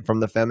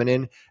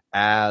feminine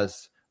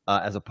as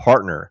a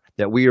partner,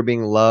 that we are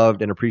being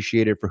loved and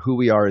appreciated for who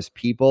we are as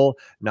people,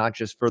 not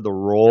just for the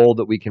role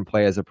that we can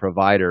play as a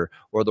provider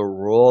or the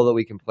role that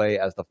we can play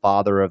as the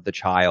father of the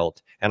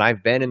child. And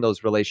I've been in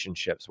those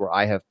relationships where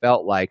I have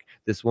felt like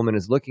this woman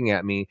is looking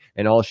at me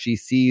and all she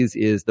sees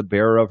is the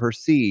bearer of her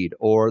seed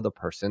or the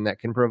person that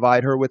can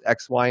provide her with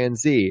X, Y, and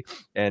Z.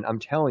 And I'm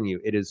telling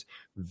you, it is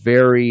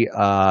very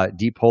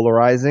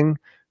depolarizing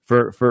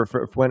for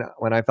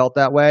when I felt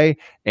that way,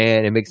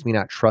 and it makes me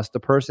not trust the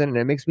person, and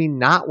it makes me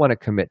not want to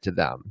commit to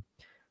them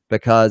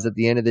because at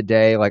the end of the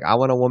day, like I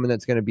want a woman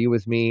that's going to be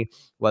with me,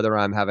 whether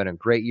I'm having a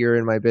great year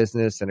in my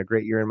business and a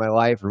great year in my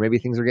life, or maybe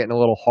things are getting a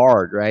little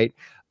hard, right?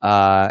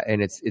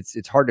 And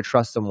it's hard to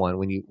trust someone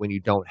when you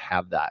don't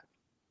have that.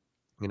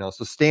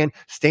 So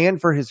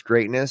stand for his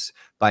greatness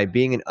by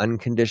being an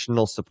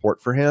unconditional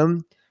support for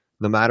him,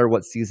 no matter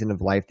what season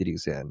of life that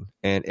he's in.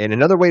 And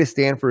another way to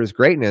stand for his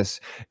greatness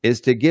is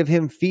to give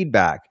him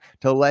feedback,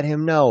 to let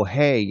him know,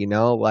 hey,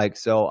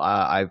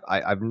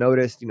 I've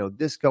noticed,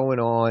 this going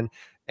on,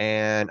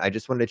 and I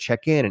just wanted to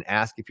check in and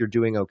ask if you're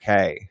doing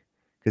okay.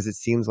 Because it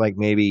seems like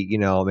maybe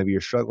you're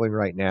struggling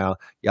right now,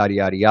 yada,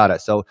 yada, yada.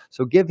 So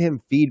give him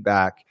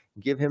feedback,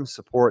 give him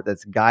support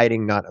that's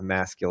guiding, not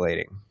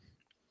emasculating.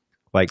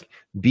 Like,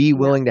 be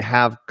willing to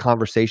have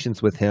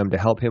conversations with him to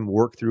help him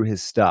work through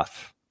his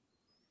stuff.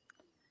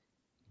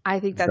 I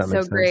think that's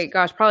so great.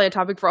 Gosh, probably a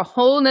topic for a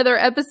whole nother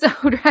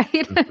episode, right?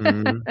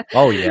 Mm-hmm.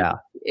 Oh, yeah.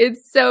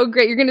 It's so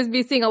great. You're going to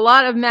be seeing a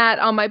lot of Matt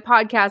on my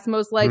podcast,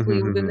 most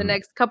likely within the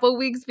next couple of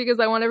weeks, because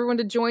I want everyone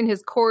to join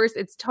his course.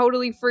 It's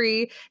totally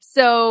free.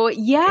 So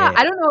yeah.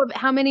 I don't know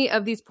how many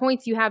of these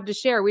points you have to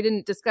share. We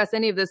didn't discuss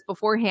any of this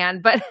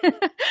beforehand, but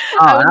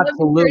I would love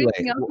to hear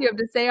anything else you have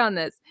to say on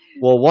this.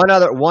 Well, one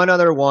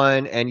other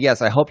one. And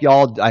yes, I hope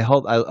y'all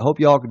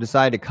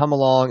decide to come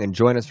along and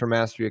join us for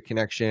Mastery of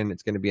Connection.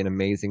 It's going to be an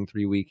amazing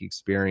 3-week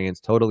experience,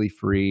 totally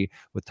free,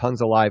 with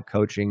tons of live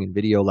coaching and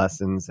video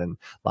lessons and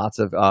lots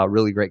of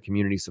really great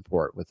community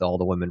support with all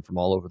the women from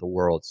all over the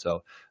world.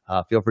 So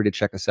feel free to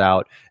check us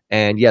out.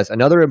 And yes,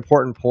 another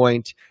important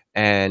point,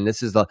 and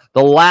this is the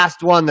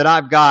last one that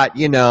I've got,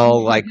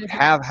 like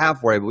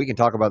halfway, but we can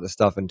talk about this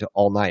stuff until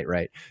all night,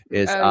 right?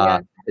 Is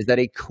that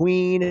a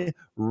queen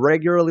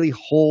regularly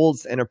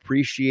holds and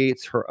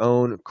appreciates her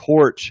own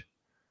court.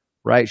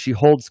 Right? She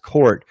holds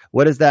court.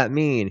 What does that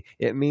mean?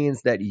 It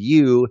means that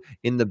you,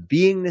 in the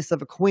beingness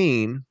of a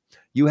queen,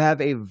 you have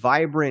a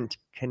vibrant,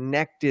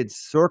 connected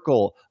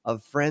circle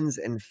of friends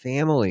and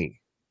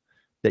family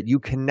that you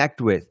connect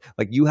with.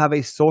 Like, you have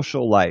a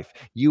social life,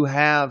 you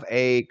have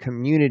a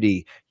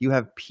community, you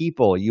have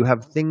people, you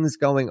have things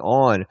going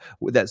on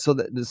so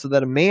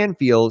that a man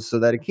feels, so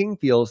that a king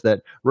feels that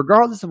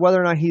regardless of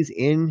whether or not he's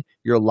in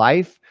your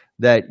life,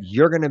 that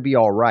you're going to be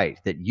all right,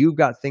 that you've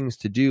got things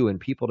to do and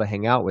people to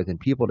hang out with and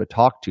people to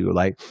talk to.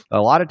 Like,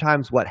 a lot of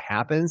times what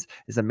happens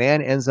is a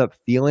man ends up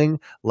feeling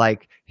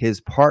like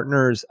his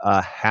partner's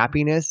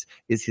happiness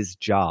is his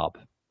job,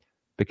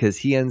 because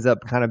he ends up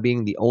kind of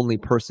being the only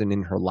person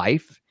in her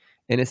life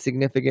in a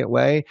significant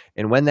way.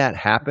 And when that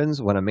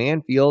happens, when a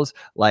man feels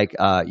like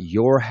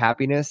your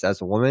happiness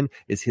as a woman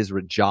is his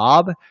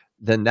job,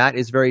 then that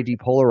is very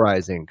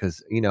depolarizing,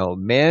 because,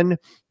 men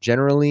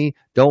generally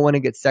don't want to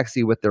get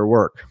sexy with their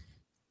work.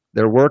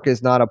 Their work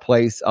is not a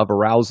place of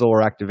arousal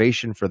or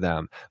activation for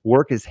them.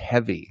 Work is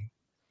heavy.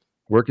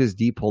 Work is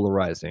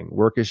depolarizing.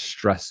 Work is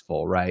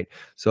stressful, right?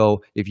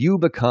 So if your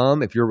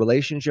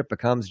relationship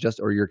becomes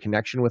or your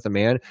connection with a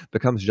man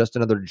becomes just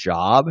another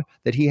job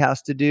that he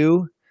has to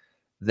do,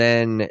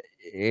 then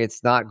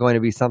it's not going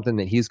to be something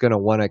that he's going to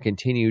want to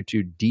continue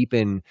to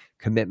deepen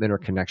commitment or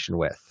connection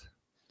with,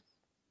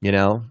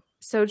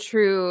 So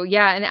true.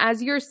 Yeah. And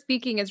as you're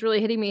speaking, it's really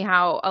hitting me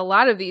how a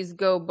lot of these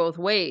go both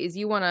ways.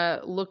 You want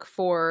to look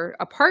for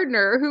a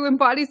partner who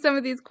embodies some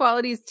of these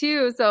qualities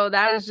too. So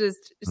that is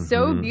just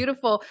so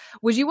beautiful.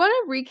 Would you want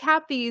to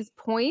recap these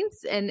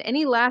points and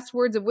any last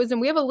words of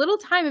wisdom? We have a little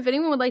time. If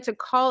anyone would like to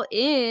call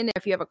in,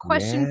 if you have a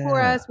question for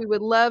us, we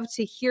would love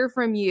to hear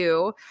from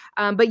you.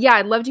 But yeah,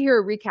 I'd love to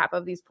hear a recap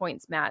of these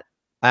points, Matt.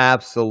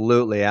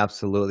 Absolutely.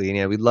 And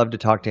yeah, we'd love to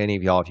talk to any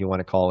of y'all if you want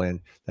to call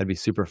in. That'd be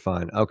super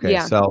fun. Okay.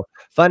 Yeah. So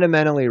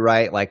fundamentally,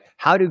 right, like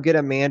how to get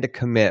a man to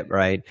commit,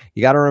 right?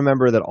 You got to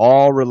remember that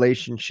all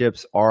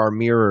relationships are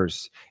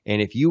mirrors.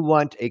 And if you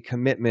want a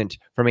commitment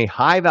from a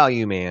high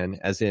value man,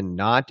 as in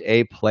not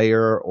a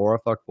player or a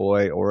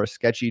fuckboy or a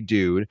sketchy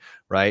dude,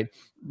 right?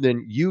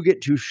 Then you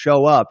get to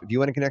show up. If you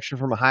want a connection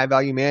from a high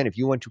value man, if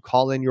you want to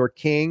call in your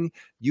king,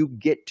 you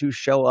get to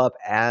show up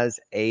as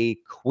a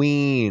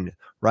queen,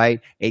 right?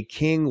 A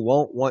king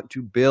won't want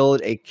to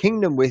build a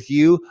kingdom with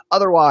you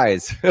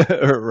otherwise,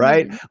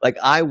 right? Like,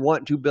 I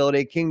want to build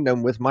a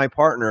kingdom with my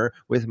partner,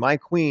 with my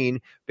queen,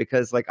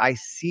 because like I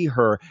see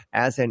her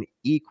as an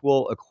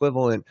equal,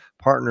 equivalent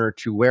partner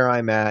to where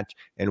I'm at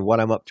and what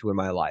I'm up to in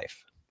my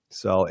life.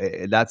 So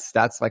that's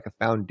like a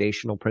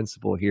foundational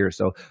principle here.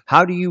 So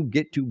how do you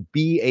get to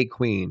be a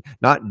queen?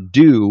 Not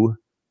do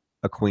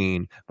a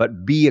queen,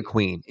 but be a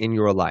queen in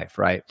your life,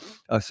 right?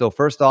 So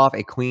first off,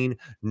 a queen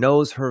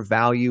knows her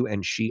value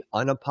and she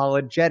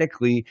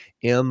unapologetically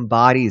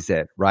embodies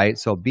it, right?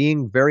 So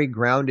being very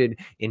grounded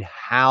in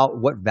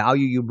what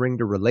value you bring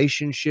to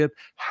relationship,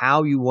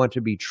 how you want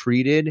to be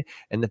treated,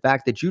 and the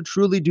fact that you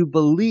truly do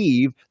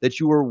believe that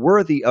you are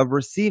worthy of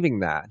receiving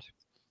that.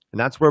 And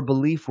that's where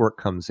belief work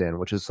comes in,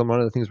 which is one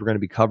of the things we're going to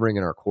be covering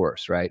in our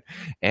course, right?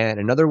 And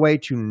another way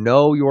to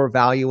know your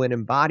value and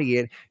embody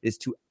it is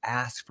to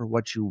ask for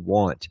what you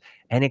want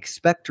and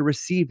expect to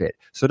receive it.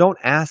 So don't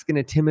ask in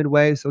a timid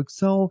way.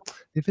 So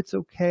if it's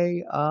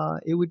okay,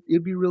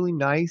 it'd be really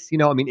nice.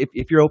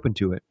 If you're open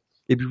to it.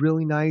 It'd be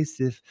really nice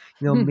if,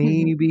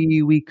 maybe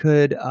we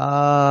could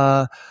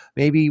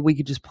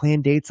just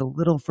plan dates a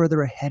little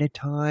further ahead of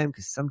time,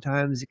 because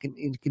sometimes it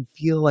can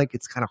feel like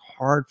it's kind of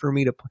hard for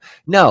me to.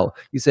 No,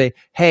 you say,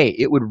 hey,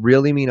 it would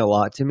really mean a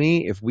lot to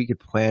me if we could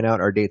plan out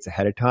our dates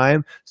ahead of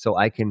time so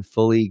I can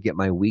fully get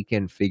my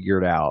weekend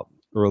figured out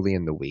early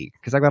in the week,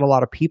 because I've got a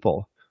lot of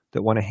people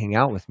that want to hang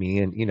out with me,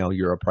 and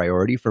you're a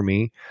priority for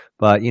me.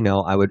 But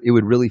it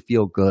would really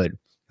feel good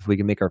if we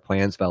can make our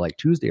plans by like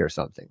Tuesday or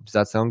something. Does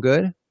that sound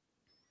good?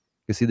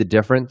 You see the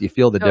difference? You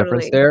feel the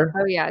difference there?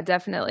 Oh yeah,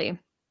 definitely.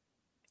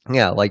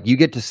 Yeah, like you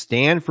get to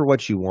stand for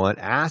what you want,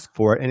 ask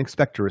for it, and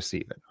expect to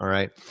receive it. All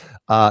right.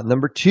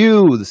 Number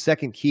 2, the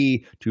second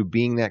key to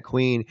being that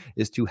queen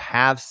is to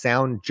have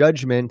sound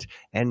judgment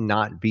and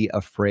not be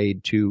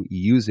afraid to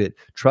use it.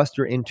 Trust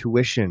your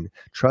intuition,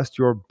 trust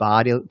your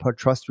body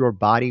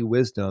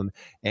wisdom,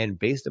 and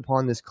based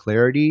upon this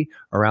clarity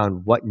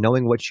around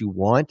knowing what you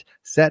want,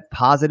 set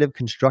positive,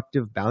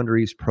 constructive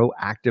boundaries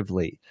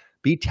proactively.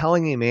 Be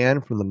telling a man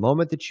from the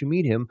moment that you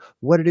meet him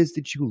what it is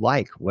that you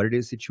like, what it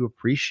is that you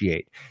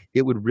appreciate.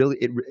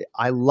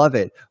 I love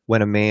it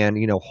when a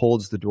man,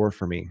 holds the door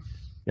for me.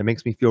 It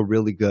makes me feel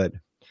really good.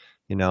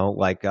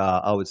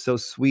 It's so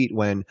sweet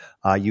when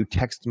you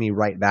text me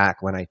right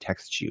back when I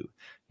text you.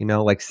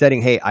 Like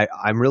setting, hey,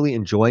 I'm really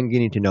enjoying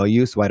getting to know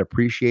you, so I'd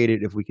appreciate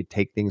it if we could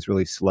take things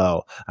really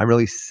slow. I'm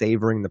really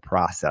savoring the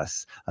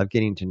process of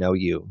getting to know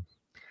you.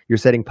 You're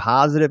setting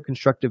positive,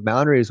 constructive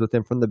boundaries with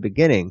them from the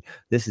beginning.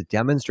 This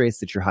demonstrates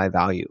that you're high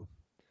value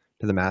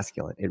to the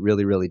masculine. It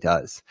really, really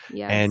does.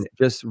 Yes. And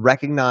just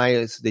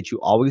recognize that you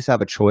always have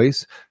a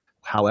choice.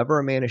 However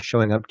a man is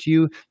showing up to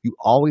you, you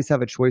always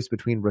have a choice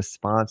between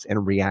response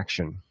and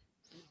reaction.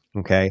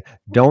 Okay?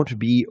 Don't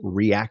be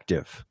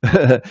reactive.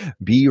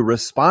 Be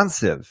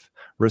responsive.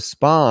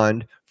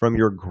 Respond from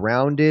your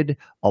grounded,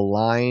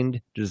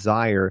 aligned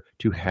desire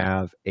to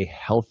have a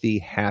healthy,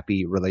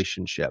 happy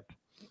relationship,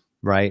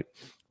 right?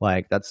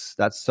 Like that's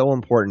so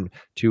important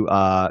to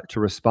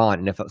respond.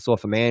 And if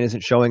a man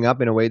isn't showing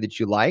up in a way that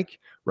you like,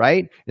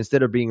 right?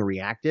 Instead of being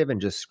reactive and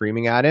just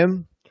screaming at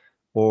him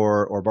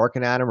or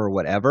barking at him or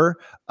whatever,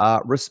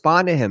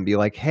 respond to him. Be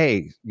like,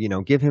 hey,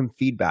 give him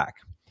feedback.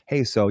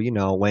 Hey, so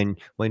when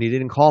you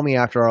didn't call me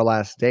after our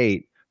last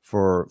date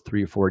for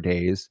 3 or 4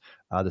 days,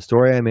 the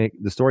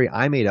story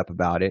I made up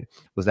about it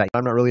was that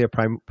I'm not really a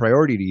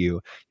priority to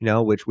you,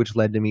 which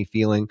led to me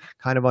feeling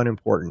kind of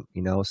unimportant,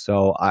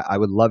 So I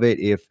would love it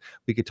if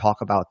we could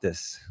talk about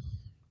this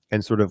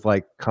and sort of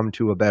like come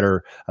to a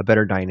better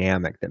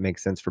dynamic that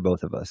makes sense for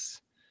both of us.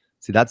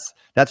 See, that's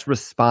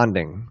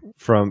responding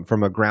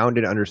from a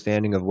grounded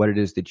understanding of what it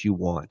is that you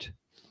want,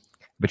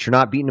 but you're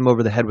not beating them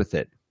over the head with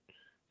it,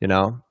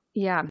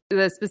 Yeah,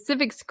 the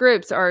specific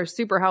scripts are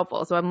super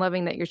helpful, so I'm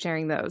loving that you're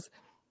sharing those.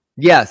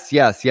 Yes.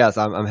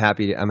 I'm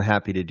happy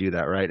to do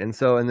that, right? And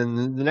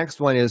then the next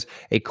one is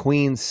a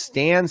queen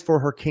stands for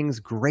her king's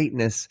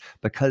greatness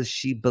because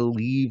she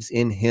believes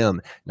in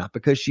him, not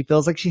because she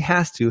feels like she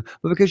has to,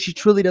 but because she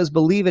truly does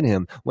believe in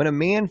him. When a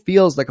man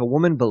feels like a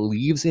woman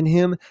believes in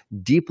him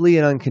deeply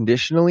and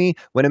unconditionally,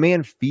 when a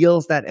man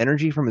feels that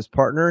energy from his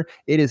partner,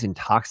 it is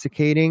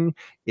intoxicating,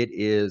 it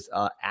is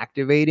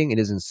activating, it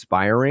is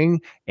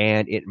inspiring,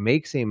 and it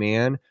makes a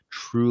man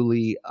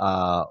truly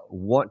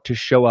want to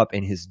show up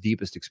in his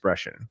deepest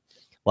expression.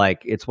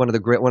 Like it's one of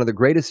the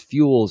greatest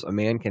fuels a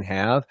man can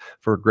have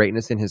for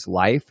greatness in his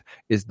life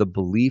is the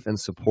belief and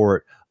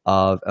support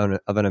of an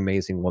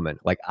amazing woman.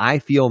 Like I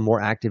feel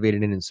more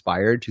activated and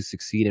inspired to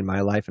succeed in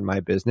my life and my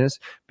business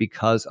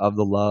because of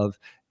the love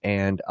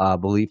and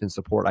belief and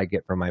support I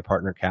get from my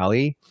partner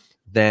Callie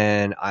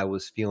than I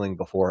was feeling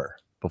before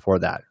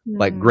that,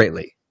 like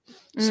greatly.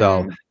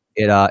 So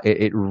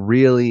it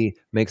really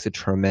makes a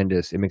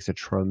tremendous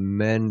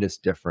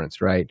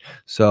difference, right?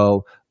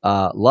 So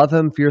love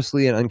him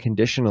fiercely and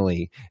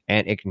unconditionally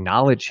and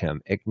acknowledge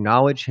him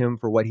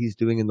for what he's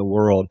doing in the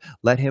world.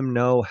 Let him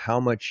know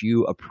how much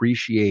you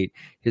appreciate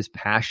his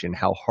passion,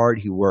 how hard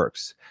he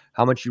works,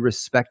 how much you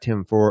respect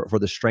him for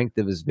the strength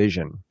of his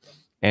vision.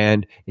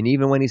 And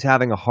even when he's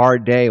having a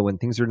hard day, when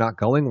things are not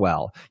going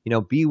well,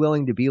 be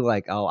willing to be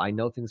like, oh, I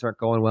know things aren't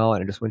going well.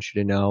 And I just want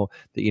you to know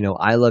that,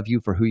 I love you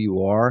for who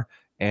you are.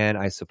 And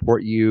I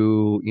support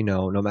you,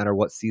 no matter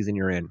what season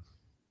you're in,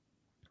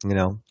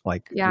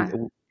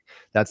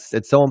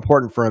 it's so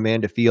important for a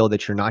man to feel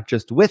that you're not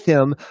just with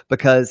him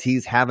because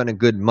he's having a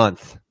good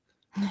month,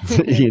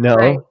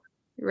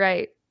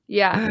 Right.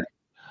 Yeah.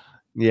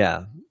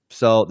 Yeah.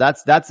 So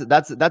that's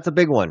a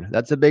big one.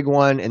 That's a big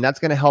one. And that's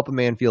going to help a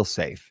man feel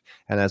safe.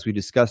 And as we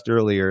discussed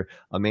earlier,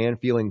 a man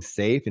feeling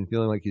safe and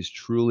feeling like he's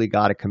truly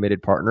got a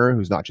committed partner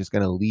who's not just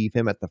going to leave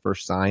him at the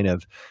first sign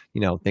of,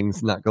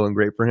 things not going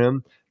great for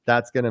him.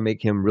 That's going to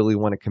make him really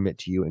want to commit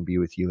to you and be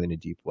with you in a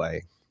deep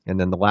way. And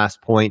then the last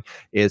point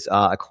is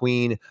a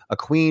queen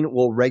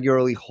will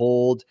regularly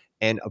hold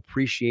and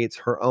appreciates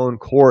her own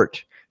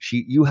court.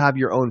 You have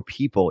your own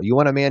people. You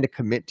want a man to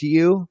commit to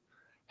you?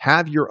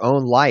 Have your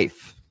own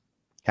life.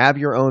 Have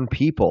your own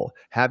people,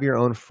 have your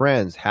own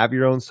friends, have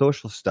your own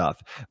social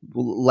stuff.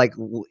 Like,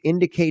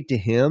 indicate to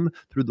him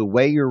through the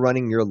way you're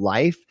running your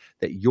life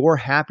that your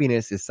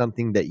happiness is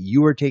something that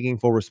you are taking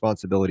full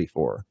responsibility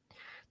for,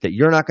 that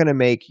you're not going to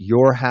make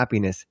your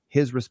happiness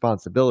his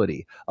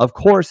responsibility. Of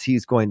course,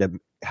 he's going to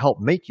help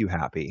make you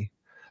happy,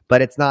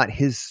 but it's not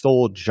his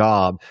sole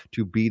job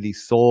to be the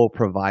sole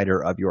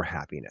provider of your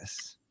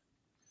happiness.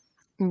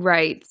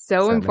 Right.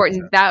 So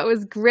important. That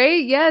was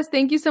great. Yes.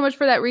 Thank you so much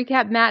for that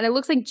recap, Matt. And it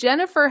looks like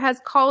Jennifer has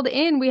called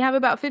in. We have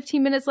about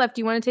 15 minutes left.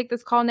 Do you want to take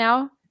this call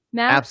now,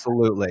 Matt?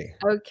 Absolutely.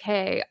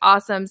 Okay.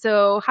 Awesome.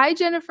 So, hi,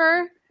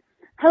 Jennifer.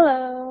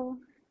 Hello.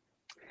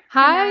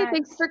 Hi.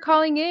 Thanks for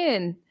calling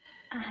in.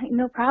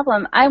 No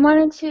problem. I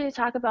wanted to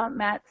talk about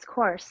Matt's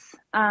course.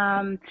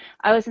 I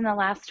was in the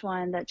last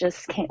one that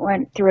just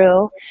went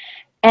through,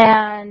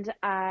 and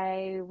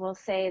I will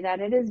say that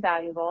it is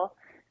valuable.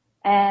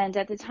 And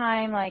at the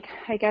time, like,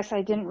 I guess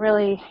I didn't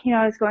really,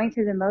 I was going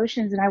through the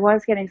motions and I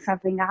was getting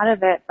something out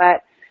of it.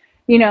 But,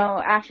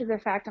 after the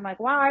fact, I'm like,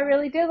 wow, I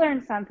really did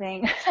learn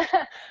something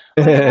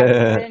when I got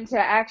to put into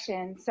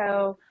action.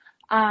 So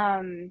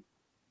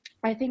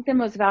I think the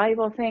most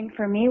valuable thing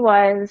for me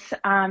was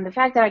the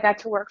fact that I got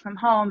to work from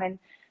home. And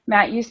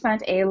Matt, you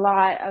spent a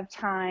lot of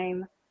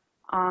time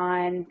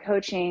on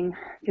coaching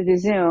through the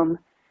Zoom.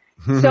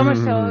 So much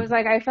so, it was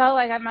like I felt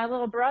like my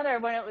little brother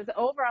when it was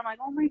over. I'm like,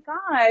 oh my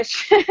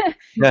gosh,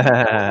 it's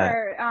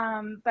over.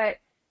 But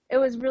it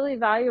was really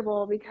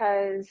valuable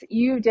because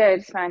you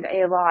did spend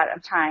a lot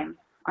of time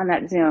on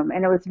that Zoom,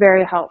 and it was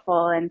very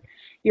helpful. And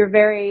you're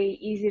very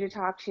easy to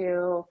talk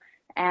to,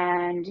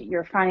 and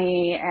you're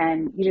funny,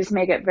 and you just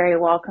make it very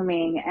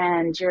welcoming,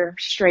 and you're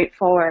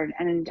straightforward.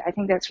 And I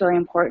think that's really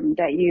important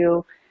that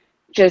you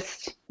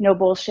just no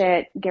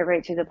bullshit, get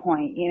right to the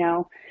point,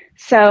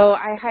 So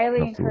I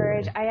highly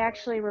encourage, I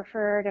actually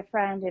referred a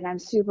friend and I'm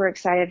super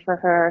excited for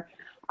her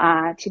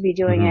to be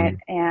doing it.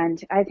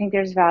 And I think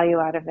there's value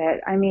out of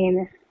it. I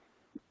mean,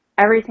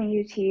 everything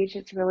you teach,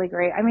 it's really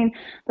great. I mean,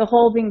 the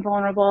whole being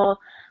vulnerable,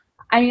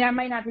 I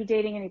might not be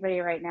dating anybody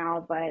right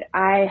now, but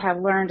I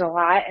have learned a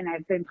lot and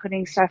I've been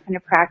putting stuff into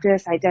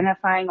practice,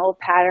 identifying old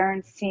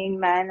patterns, seeing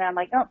men. And I'm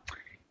like, oh,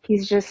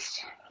 he's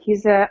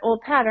an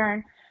old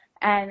pattern.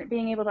 And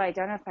being able to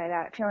identify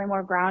that, feeling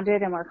more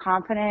grounded and more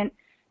confident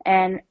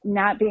and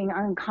not being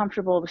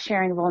uncomfortable with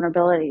sharing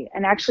vulnerability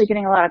and actually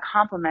getting a lot of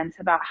compliments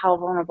about how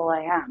vulnerable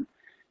I am.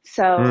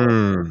 So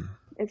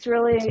it's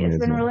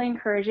been really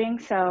encouraging.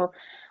 So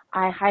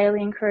I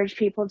highly encourage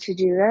people to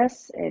do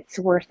this. It's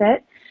worth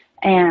it.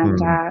 And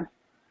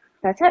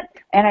that's it.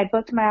 And I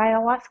booked my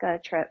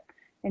ayahuasca trip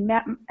in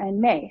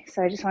May.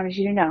 So I just wanted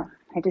you to know.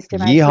 I just did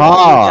my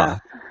Yeehaw!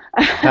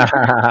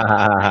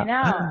 I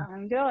know,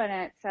 I'm doing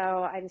it. So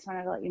I just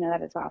wanted to let you know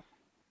that as well.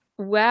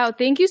 Wow.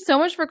 Thank you so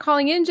much for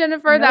calling in,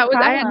 Jennifer.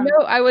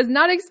 I was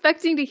not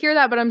expecting to hear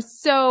that, but I'm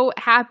so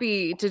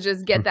happy to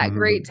just get that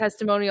great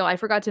testimonial. I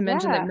forgot to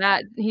mention that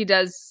Matt, he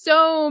does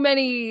so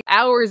many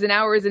hours and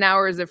hours and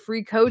hours of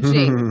free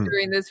coaching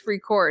during this free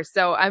course.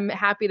 So I'm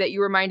happy that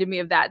you reminded me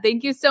of that.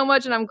 Thank you so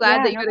much. And I'm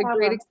glad that you had a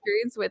great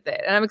experience with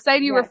it. And I'm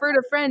excited you referred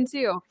a friend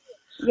too.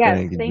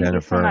 Yes, thank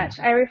you so much.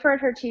 I referred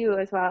her to you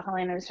as well,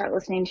 Helena, to start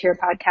listening to your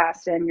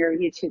podcast and your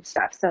YouTube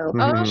stuff. So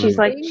she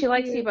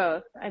likes you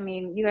both. I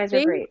mean, you guys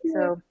are great.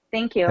 So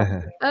thank you.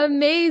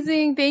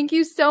 Amazing. Thank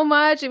you so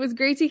much. It was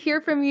great to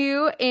hear from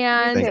you.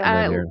 And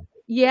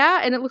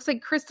and it looks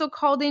like Crystal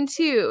called in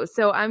too.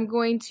 So I'm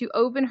going to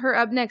open her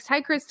up next. Hi,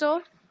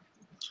 Crystal.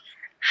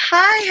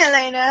 Hi,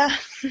 Helena.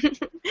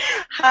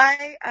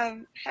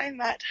 Hi,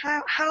 Matt.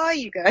 How are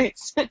you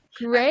guys?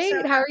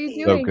 Great. How are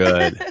you doing? So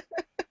good.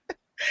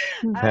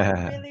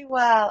 I'm really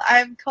well.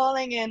 I'm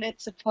calling in.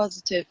 It's a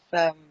positive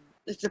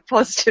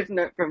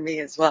note from me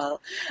as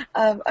well.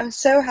 I'm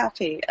so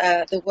happy.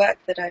 The work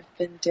that I've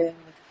been doing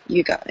with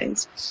you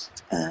guys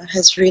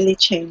has really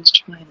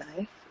changed my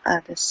life.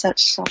 There's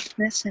such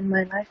softness in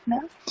my life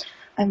now.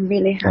 I'm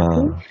really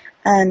happy.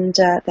 And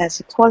there's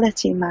a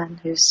quality man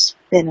who's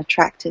been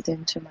attracted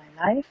into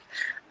my life.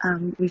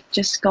 We've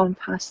just gone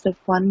past the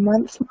 1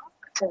 month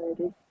mark, so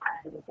it is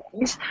early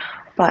days,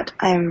 but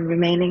I'm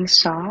remaining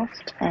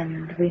soft,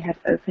 and we have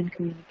open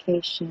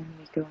communication.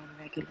 We go on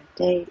regular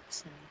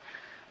dates,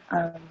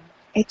 and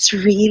it's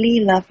really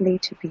lovely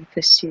to be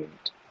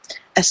pursued.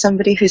 As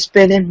somebody who's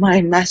been in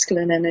my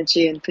masculine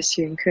energy and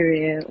pursuing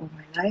career all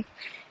my life,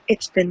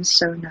 it's been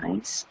so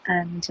nice.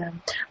 And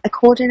I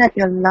called in at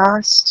your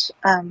last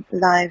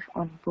live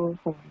on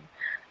Bullhorn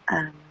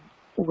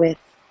with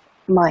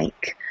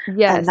Mike.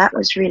 Yes. And that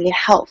was really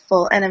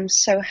helpful, and I'm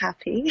so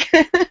happy.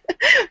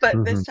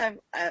 But this time,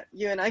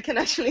 you and I can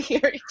actually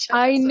hear each other.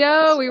 I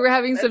know. We were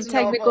having some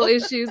technical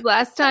issues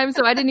last time,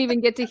 so I didn't even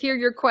get to hear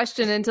your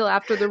question until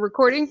after the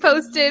recording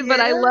posted, but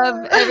I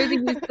love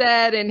everything you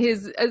said, and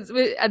his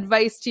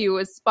advice to you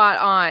was spot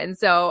on.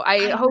 So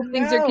I hope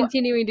things are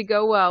continuing to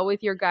go well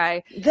with your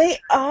guy. They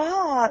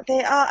are.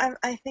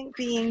 I think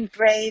being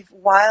brave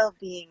while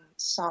being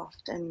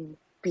soft and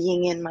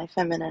being in my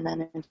feminine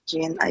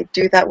energy, and I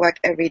do that work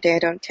every day. I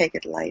don't take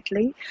it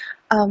lightly.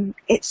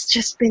 It's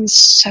just been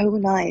so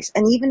nice.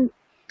 And even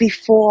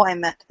before I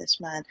met this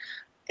man,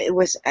 it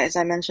was, as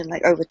I mentioned,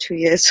 like over 2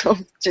 years of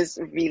just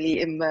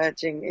really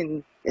immersing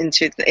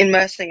into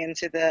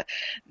the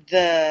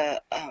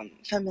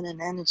feminine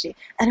energy,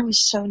 and it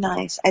was so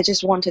nice. I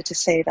just wanted to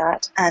say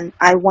that, and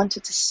I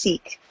wanted to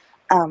seek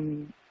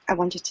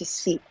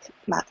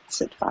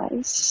Matt's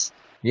advice.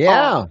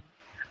 Yeah.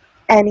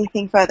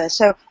 Anything further?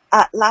 So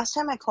last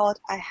time I called,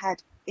 I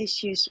had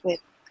issues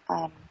with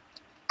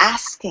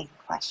asking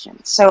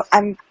questions. So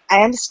I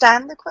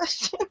understand the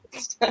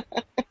questions.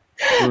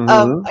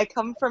 I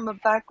come from a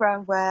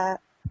background where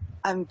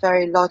I'm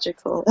very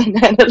logical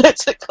and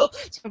analytical,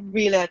 so I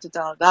really had to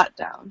dial that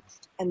down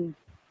and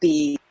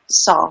be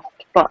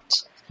soft. But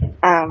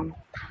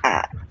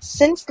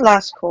since the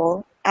last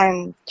call,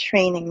 I'm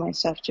training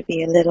myself to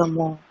be a little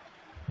more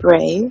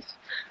brave.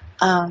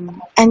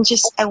 And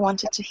just, I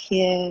wanted to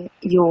hear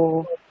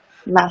your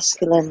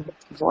masculine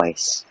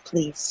voice,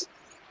 please.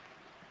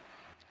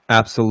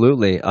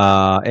 Absolutely.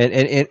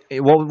 And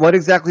what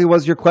exactly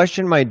was your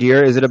question, my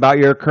dear? Is it about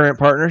your current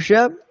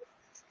partnership?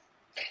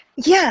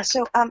 Yeah,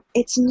 so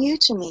it's new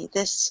to me,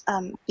 this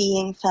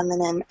being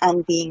feminine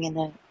and being in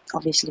a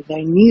obviously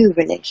very new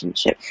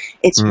relationship.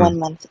 It's 1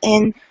 month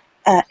in.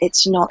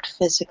 It's not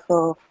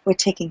physical. We're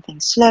taking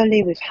things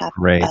slowly. We've had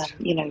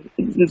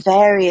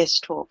various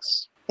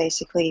talks.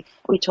 Basically,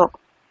 we talk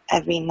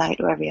every night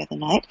or every other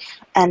night,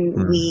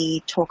 and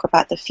we talk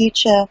about the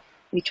future.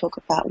 We talk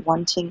about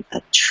wanting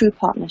a true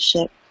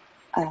partnership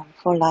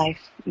for life,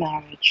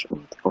 marriage,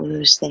 all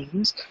those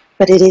things.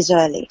 But it is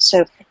early,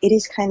 so it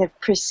is kind of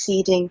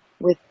proceeding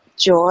with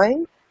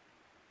joy.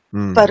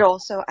 But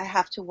also, I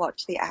have to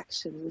watch the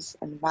actions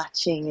and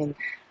matching,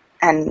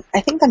 and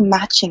I think the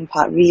matching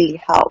part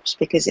really helps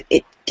because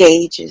it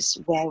gauges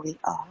where we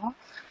are.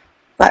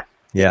 But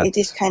it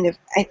is kind of,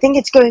 I think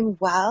it's going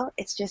well.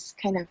 It's just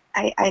kind of,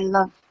 I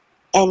love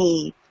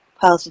any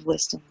pearls of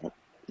wisdom that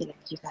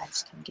you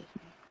guys can give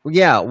me.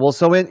 Yeah, well,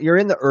 so you're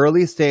in the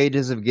early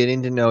stages of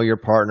getting to know your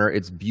partner.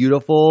 It's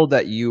beautiful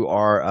that you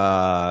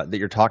are that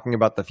you're talking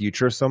about the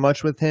future so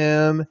much with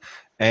him,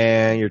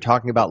 and you're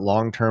talking about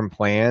long-term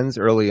plans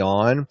early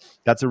on.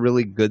 That's a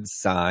really good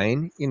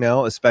sign,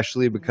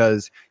 especially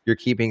because you're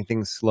keeping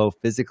things slow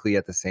physically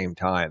at the same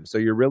time. So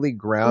you're really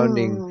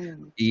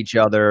grounding each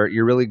other.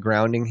 You're really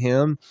grounding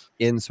him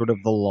in sort of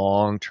the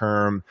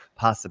long-term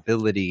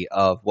possibility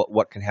of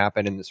what can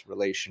happen in this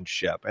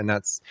relationship. And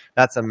that's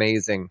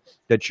amazing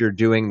that you're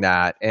doing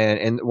that.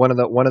 And one of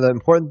the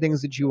important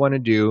things that you want to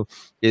do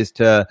is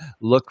to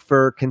look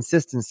for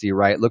consistency,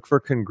 right? Look for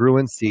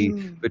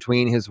congruency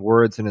between his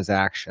words and his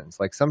actions.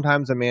 Like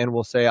sometimes a man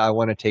will say, I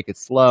want to take it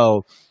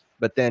slow,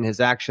 but then his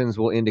actions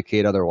will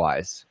indicate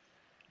otherwise.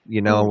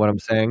 You know what I'm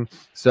saying?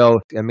 So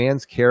a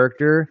man's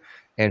character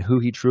and who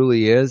he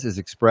truly is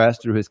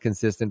expressed through his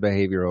consistent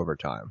behavior over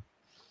time.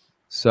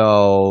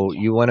 So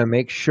you want to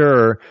make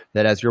sure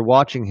that as you're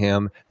watching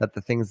him, that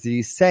the things that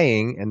he's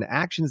saying and the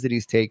actions that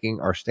he's taking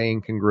are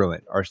staying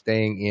congruent, are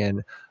staying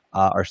in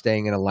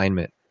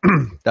alignment.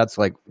 That's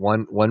like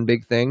one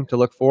big thing to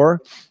look for.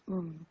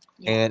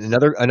 And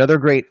another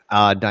great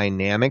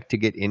dynamic to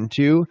get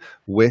into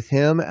with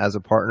him as a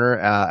partner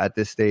at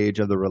this stage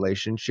of the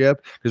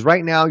relationship, because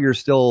right now you're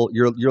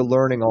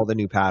learning all the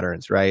new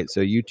patterns, right?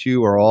 So you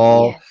two are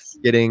all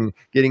getting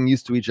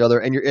used to each other,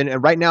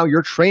 and right now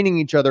you're training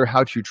each other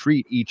how to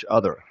treat each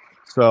other.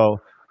 So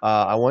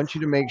I want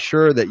you to make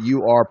sure that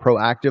you are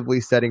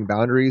proactively setting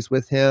boundaries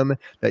with him,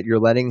 that you're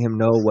letting him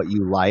know what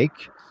you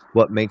like,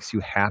 what makes you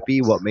happy,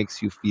 what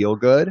makes you feel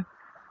good.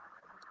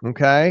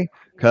 Okay?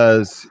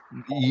 Because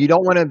you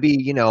don't want to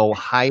be,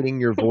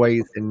 hiding your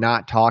voice and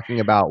not talking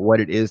about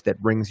what it is that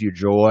brings you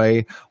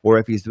joy, or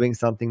if he's doing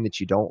something that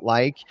you don't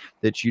like,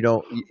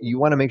 you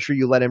want to make sure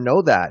you let him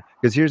know that.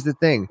 Because here's the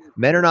thing,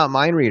 men are not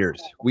mind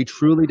readers. We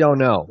truly don't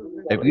know.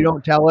 If you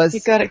don't tell us,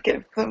 you got to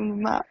give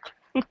them up.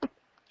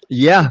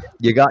 Yeah,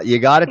 you got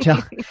to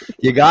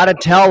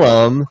tell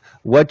them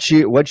what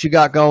you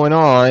got going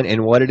on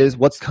and what it is,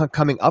 what's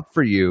coming up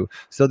for you,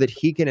 so that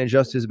he can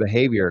adjust his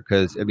behavior.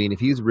 Because if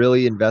he's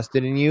really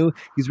invested in you,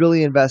 he's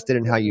really invested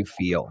in how you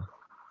feel.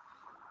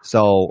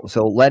 So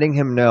letting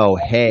him know,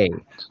 hey,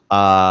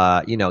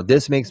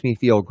 this makes me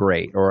feel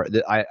great, or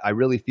I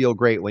really feel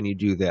great when you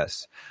do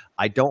this.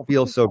 I don't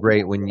feel so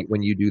great when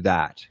you do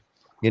that.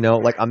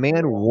 Like a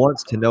man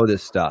wants to know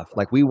this stuff.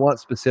 Like we want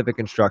specific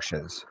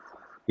instructions.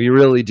 We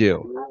really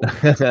do.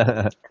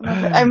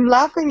 I'm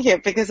laughing here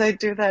because I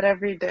do that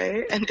every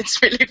day, and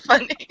it's really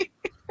funny.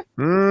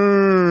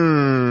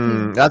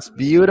 That's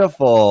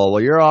beautiful. Well,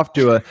 you're off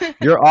to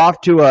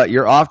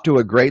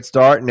a great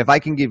start. And if I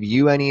can give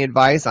you any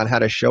advice on how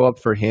to show up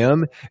for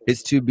him,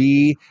 is to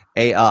be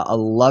a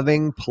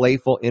loving,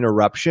 playful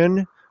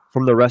interruption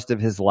from the rest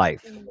of his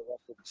life.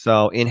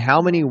 So in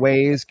how many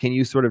ways can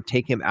you sort of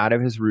take him out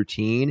of his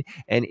routine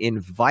and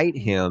invite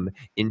him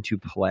into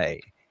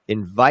play?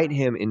 Invite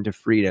him into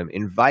freedom.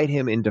 Invite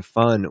him into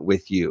fun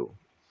with you.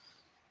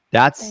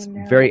 That's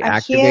very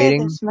activating. I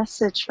hear this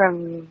message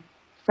from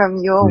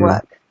your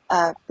work.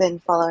 I've been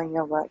following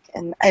your work,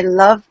 and I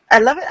love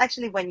it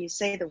actually when you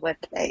say the word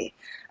play.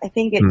 I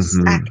think it's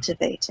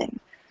activating.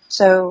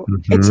 So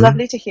it's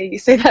lovely to hear you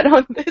say that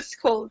on this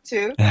call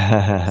too.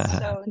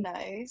 So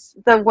nice.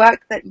 The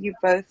work that you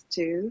both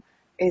do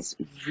is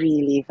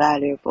really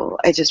valuable.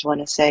 I just want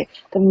to say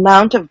the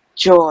amount of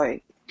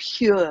joy,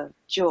 pure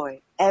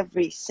joy,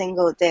 every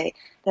single day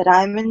that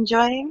I'm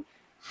enjoying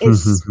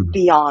is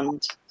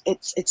beyond.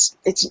 It's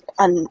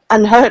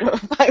unheard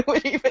of, I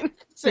would even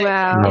say.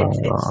 Wow.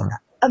 It's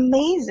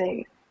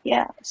amazing.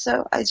 Yeah,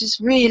 so I just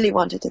really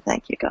wanted to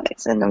thank you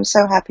guys, and I'm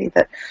so happy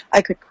that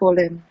I could call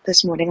in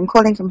this morning. I'm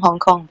calling from Hong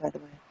Kong, by the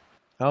way.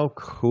 Oh,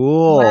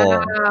 cool.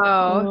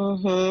 Wow.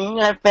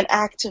 I've been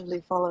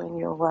actively following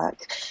your work.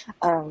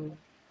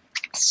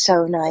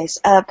 So nice.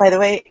 By the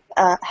way,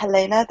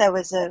 Helena, there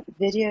was a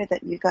video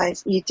that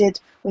you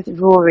did with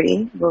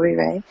Rory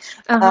Ray.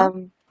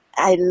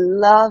 I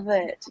love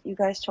it. You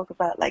guys talk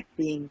about like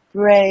being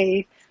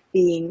brave,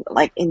 being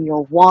like in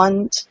your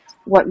want,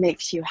 what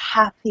makes you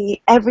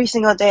happy. Every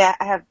single day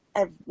I have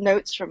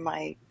notes from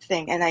my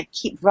thing, and I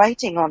keep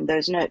writing on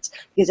those notes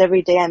because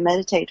every day I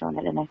meditate on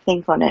it and I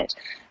think on it.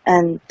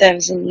 And there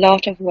was a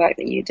lot of work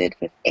that you did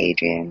with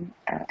Adrienne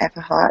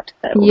Everhart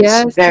that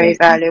was very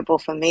valuable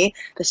for me.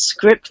 The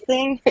script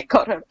thing, I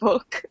got a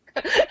book.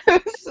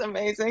 It was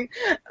amazing.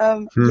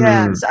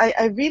 Yeah, so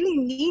I really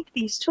need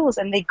these tools,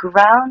 and they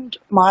ground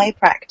my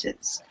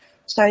practice.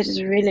 So I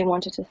just really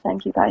wanted to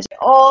thank you guys.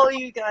 All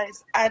you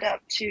guys add up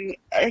to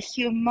a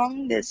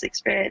humongous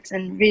experience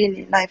and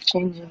really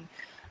life-changing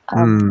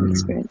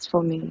experience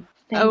for me.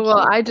 Thank you.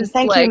 I just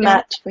thank you,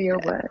 Matt, for your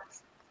words.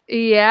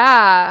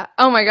 Yeah.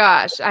 Oh my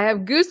gosh. I have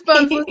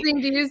goosebumps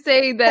listening to you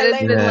say that it's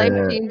been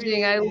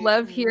life-changing. I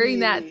love hearing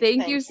that.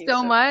 Thank you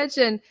so much.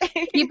 And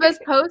keep us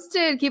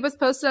posted. Keep us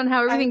posted on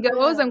how everything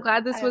goes. I'm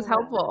glad this was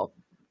helpful.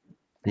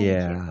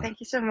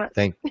 Thank you so much.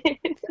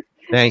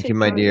 Thank you,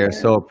 my dear.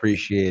 So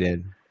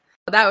appreciated.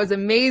 That was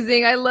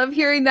amazing. I love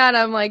hearing that.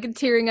 I'm like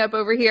tearing up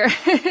over here.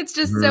 It's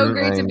just so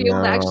great to be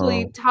able to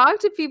actually talk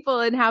to people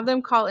and have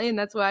them call in.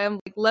 That's why I'm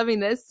like loving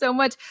this so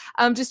much.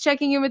 Just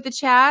checking in with the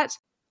chat.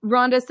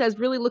 Rhonda says,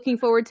 really looking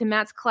forward to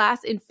Matt's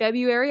class in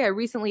February. I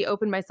recently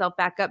opened myself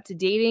back up to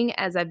dating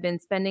as I've been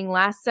spending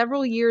last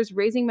several years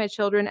raising my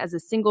children as a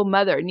single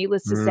mother.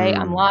 Needless to say,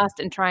 I'm lost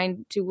and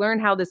trying to learn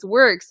how this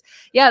works.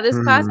 Yeah, this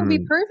class will be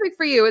perfect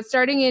for you. It's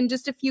starting in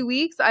just a few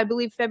weeks, I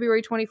believe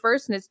February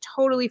 21st, and it's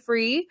totally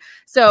free.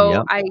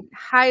 So I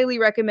highly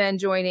recommend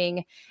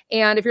joining.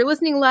 And if you're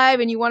listening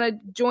live and you want to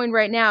join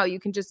right now, you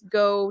can just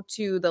go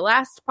to the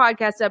last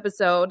podcast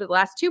episode, the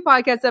last 2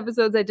 podcast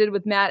episodes I did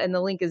with Matt, and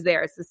the link is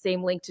there. It's the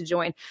same link to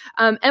join.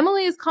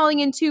 Emily is calling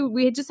in too.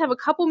 We just have a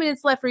couple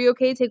minutes left. Are you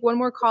okay to take one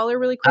more caller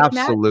really quick,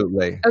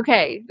 Absolutely. Matt?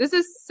 Okay. This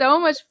is so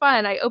much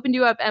fun. I opened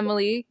you up,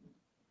 Emily.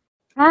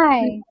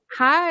 Hi.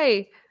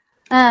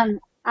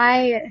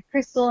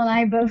 Crystal and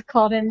I both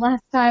called in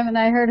last time, and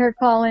I heard her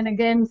call in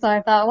again, so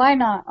I thought, why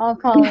not? I'll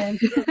call in.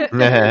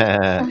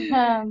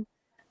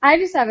 I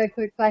just have a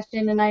quick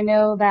question, and I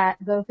know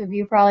that both of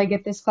you probably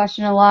get this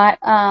question a lot.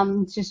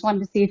 Just wanted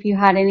to see if you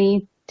had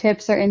any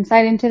tips or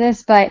insight into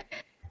this, but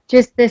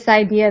just this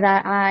idea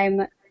that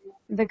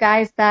the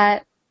guys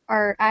that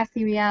are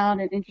asking me out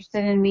and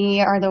interested in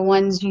me are the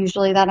ones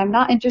usually that I'm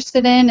not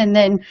interested in, and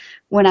then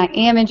when I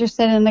am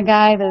interested in the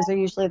guy, those are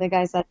usually the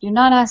guys that do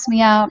not ask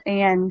me out,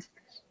 and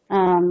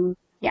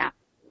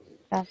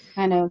that's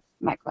kind of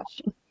my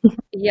question.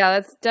 Yeah,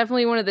 that's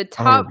definitely one of the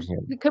top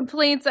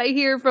complaints I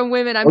hear from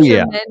women. I'm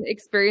sure men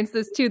experience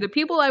this too. The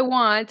people I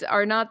want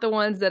are not the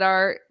ones that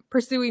are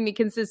pursuing me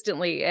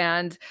consistently,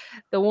 and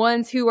the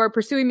ones who are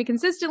pursuing me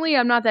consistently,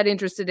 I'm not that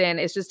interested in.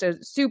 It's just a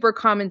super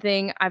common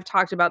thing. I've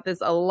talked about this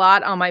a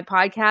lot on my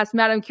podcast.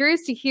 Matt, I'm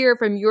curious to hear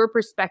from your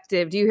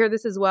perspective. Do you hear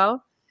this as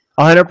well?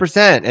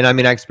 100%. And I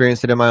mean, I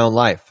experienced it in my own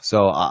life.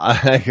 So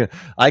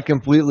I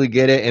completely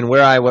get it. And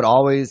where I would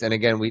always, and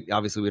again, we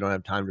don't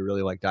have time to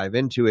really like dive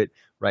into it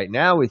right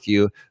now with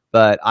you,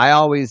 but I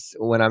always,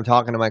 when I'm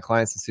talking to my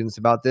clients and students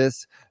about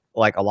this,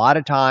 like a lot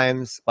of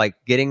times, like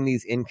getting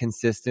these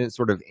inconsistent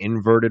sort of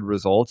inverted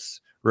results,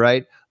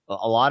 right?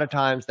 A lot of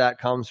times that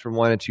comes from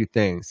one of two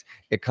things.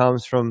 It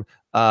comes from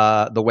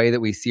the way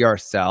that we see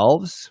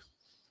ourselves,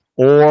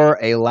 or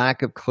a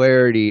lack of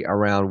clarity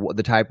around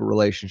the type of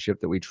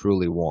relationship that we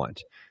truly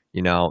want,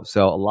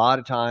 So a lot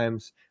of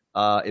times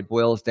it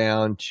boils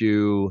down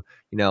to,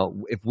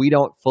 if we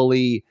don't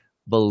fully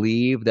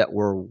believe that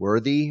we're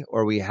worthy,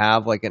 or we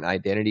have like an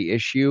identity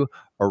issue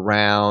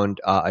around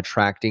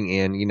attracting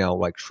in,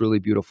 like truly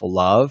beautiful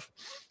love,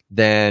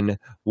 then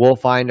we'll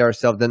find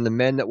ourselves, then the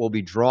men that will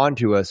be drawn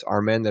to us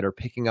are men that are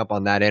picking up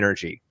on that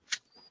energy.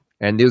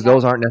 And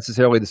those aren't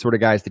necessarily the sort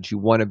of guys that you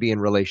want to be in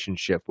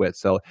relationship with.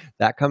 So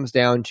that comes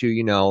down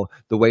to,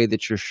 the way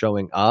that you're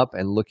showing up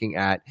and looking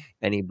at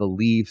any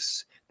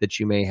beliefs that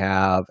you may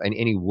have and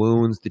any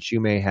wounds that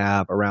you may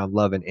have around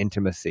love and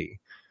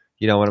intimacy.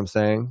 You know what I'm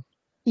saying?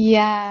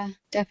 Yeah,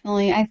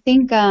 definitely. I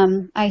think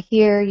I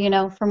hear,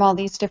 from all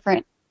these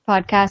different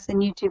podcasts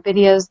and YouTube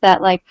videos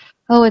that like,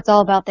 oh, it's all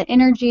about the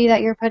energy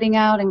that you're putting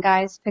out, and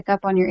guys pick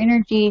up on your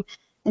energy.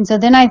 And so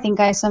then I think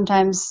I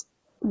sometimes,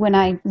 when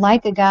I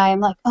like a guy, I'm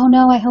like, oh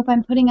no, I hope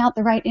I'm putting out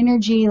the right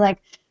energy. Like,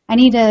 I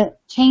need to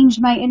change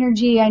my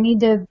energy. I need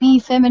to be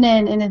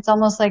feminine. And it's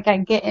almost like I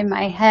get in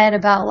my head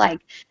about like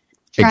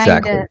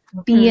trying to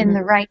be in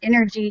the right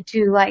energy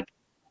to like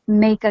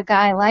make a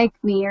guy like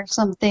me or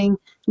something.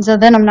 And so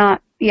then I'm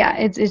not,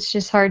 it's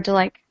just hard to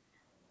like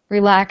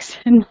relax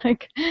and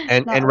like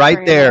and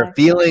right there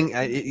feeling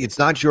it's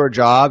not your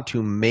job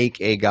to make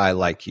a guy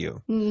like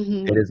you.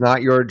 It is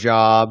not your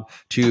job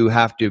to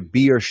have to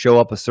be or show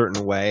up a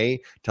certain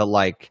way to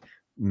like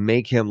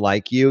make him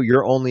like you.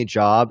 Your only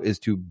job is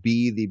to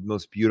be the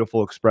most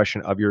beautiful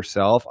expression of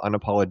yourself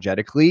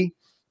unapologetically,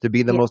 to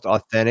be the most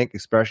authentic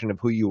expression of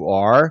who you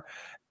are,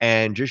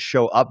 and just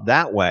show up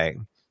that way.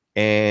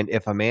 And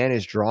if a man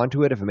is drawn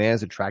to it, if a man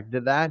is attracted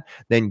to that,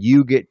 then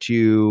you get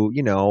to,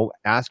 you know,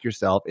 ask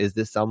yourself, is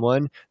this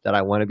someone that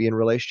I want to be in a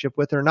relationship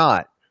with or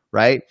not?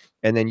 Right?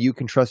 And then you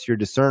can trust your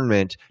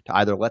discernment to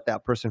either let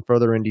that person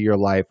further into your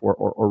life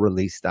or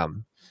release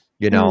them,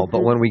 you know.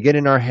 But when we get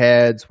in our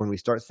heads, when we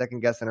start second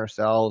guessing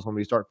ourselves, when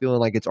we start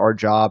feeling like it's our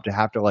job to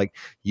have to like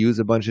use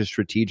a bunch of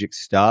strategic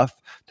stuff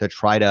to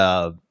try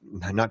to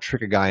not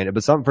trick a guy into,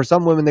 but for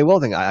some women, they will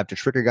think I have to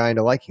trick a guy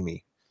into liking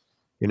me,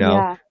 you know.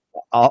 Yeah.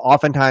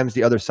 Oftentimes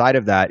the other side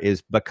of that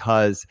is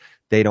because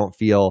they don't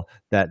feel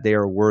that they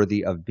are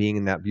worthy of being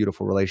in that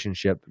beautiful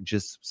relationship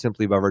just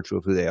simply by virtue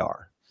of who they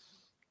are.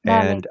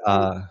 And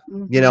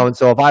you know, and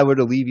so if I were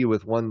to leave you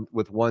with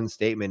one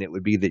statement, it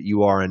would be that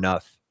you are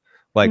enough.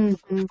 Like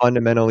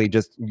fundamentally,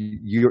 just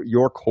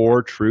your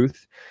core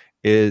truth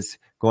is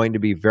going to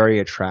be very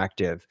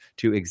attractive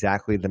to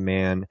exactly the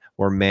man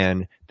or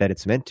men that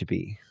it's meant to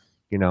be.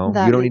 You know,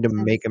 you don't need to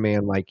make a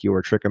man like you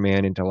or trick a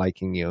man into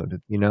liking you,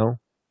 you know?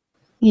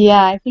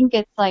 Yeah, I think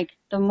it's like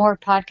the more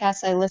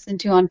podcasts I listen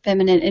to on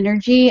feminine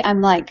energy,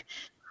 I'm like,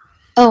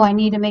 oh, I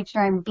need to make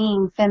sure I'm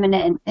being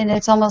feminine. And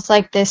it's almost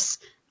like this,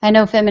 I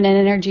know feminine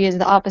energy is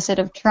the opposite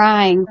of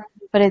trying,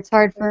 but it's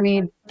hard for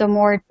me the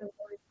more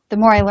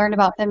I learn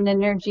about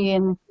feminine energy,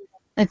 and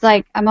it's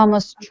like I'm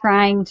almost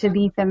trying to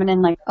be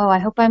feminine, like, oh, I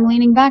hope I'm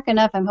leaning back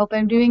enough. I hope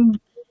I'm doing,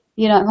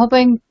 you know, I hope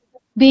I'm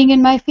being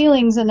in my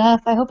feelings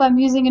enough. I hope I'm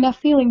using enough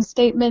feeling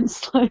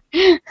statements. Like,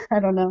 I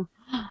don't know.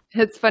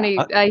 It's funny.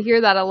 I hear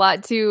that a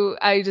lot too.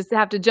 I just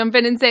have to jump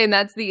in and say, and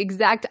that's the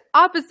exact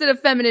opposite of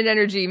feminine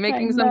energy,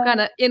 making some kind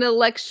of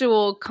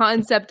intellectual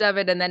concept of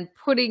it and then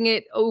putting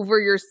it over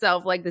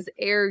yourself like this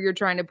air you're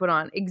trying to put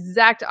on.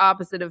 Exact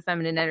opposite of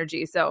feminine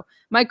energy. So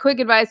my quick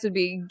advice would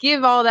be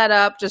give all that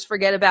up. Just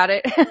forget about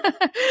it,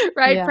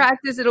 right? Yeah.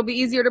 Practice. It'll be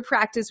easier to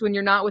practice when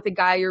you're not with a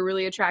guy you're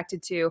really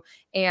attracted to,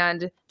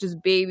 and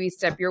just baby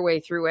step your way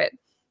through it.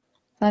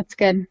 That's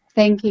good.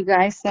 Thank you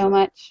guys so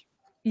much.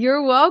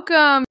 You're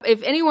welcome.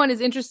 If anyone is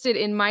interested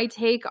in my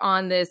take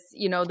on this,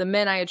 you know, the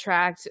men I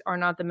attract are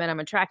not the men I'm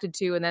attracted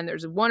to. And then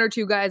there's one or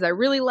two guys I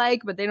really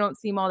like, but they don't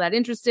seem all that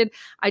interested.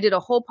 I did a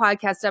whole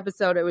podcast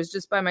episode. It was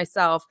just by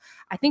myself.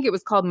 I think it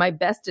was called My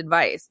Best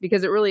Advice,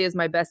 because it really is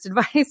my best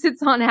advice.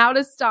 It's on how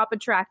to stop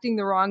attracting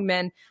the wrong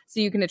men so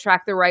you can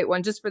attract the right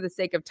one, just for the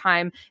sake of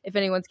time. If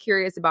anyone's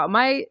curious about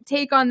my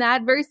take on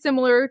that, very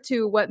similar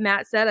to what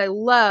Matt said. I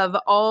love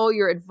all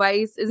your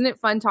advice. Isn't it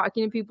fun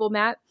talking to people,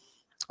 Matt?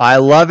 I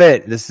love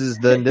it. This is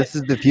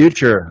the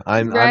future.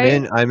 I'm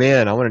in.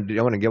 I want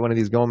to get one of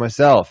these going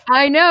myself.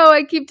 I know.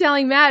 I keep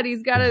telling Matt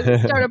he's got to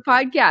start a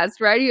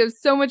podcast, right? You have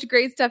so much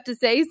great stuff to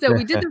say. So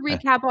we did the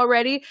recap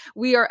already.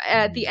 We are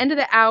at the end of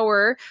the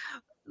hour.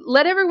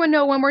 Let everyone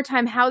know one more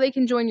time how they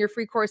can join your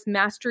free course,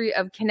 Mastery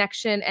of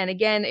Connection. And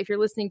again, if you're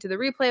listening to the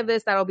replay of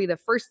this, that'll be the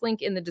first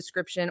link in the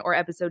description or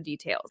episode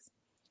details.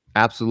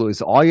 Absolutely.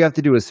 So all you have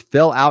to do is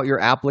fill out your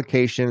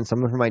application.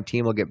 Someone from my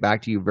team will get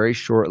back to you very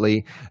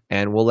shortly,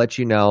 and we'll let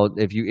you know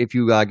if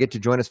you get to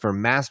join us for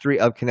Mastery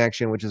of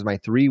Connection, which is my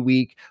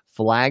 3-week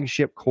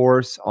flagship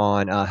course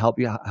on how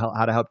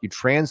to help you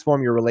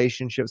transform your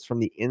relationships from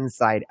the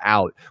inside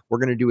out. We're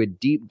going to do a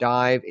deep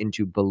dive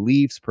into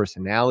beliefs,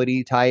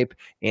 personality type,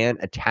 and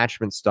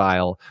attachment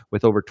style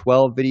with over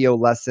 12 video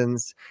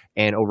lessons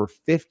and over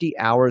 50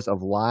 hours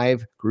of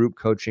live group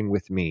coaching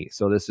with me.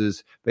 So this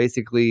is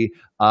basically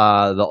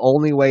the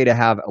only way to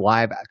have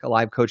live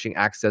coaching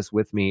access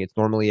with me. It's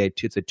normally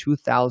it's a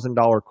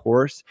 $2,000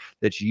 course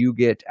that you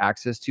get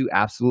access to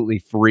absolutely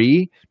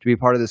free to be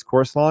part of this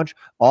course launch.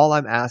 All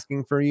I'm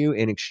asking for you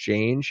in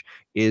exchange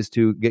is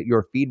to get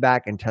your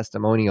feedback and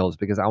testimonials,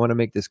 because I want to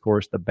make this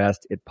course the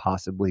best it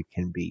possibly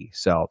can be.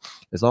 So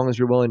as long as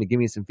you're willing to give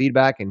me some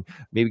feedback, and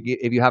maybe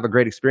if you have a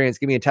great experience,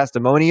 give me a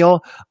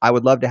testimonial, I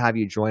would love to have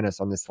you join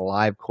us on this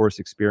live course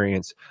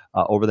experience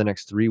over the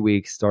next 3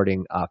 weeks,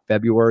 starting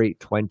February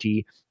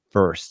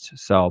 21st.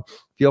 So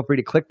feel free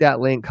to click that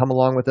link, come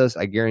along with us.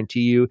 I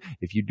guarantee you,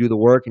 if you do the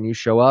work and you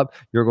show up,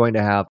 you're going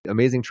to have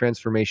amazing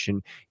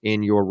transformation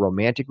in your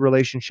romantic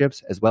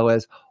relationships, as well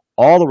as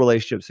all the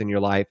relationships in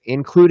your life,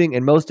 including,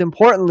 and most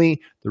importantly,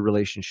 the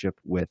relationship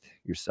with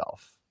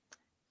yourself.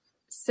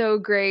 so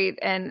great.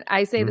 And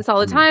I say this all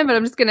the time, but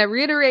I'm just going to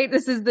reiterate,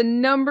 this is the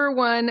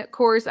 #1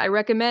 course I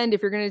recommend.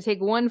 If you're going to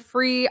take one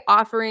free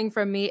offering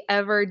from me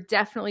ever,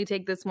 definitely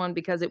take this one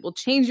because it will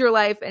change your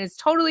life and it's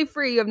totally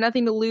free. You have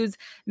nothing to lose.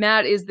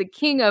 Matt is the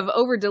king of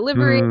over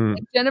delivering.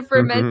 Like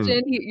Jennifer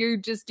mentioned, you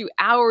just do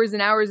hours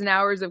and hours and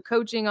hours of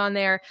coaching on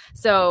there.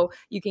 So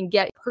you can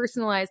get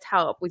personalized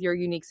help with your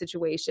unique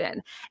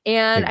situation.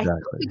 And I think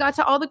we got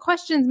to all the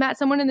questions. Matt,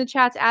 someone in the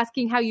chat's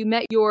asking how you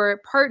met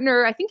your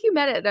partner. I think you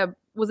met at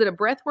was it a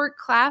breathwork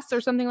class or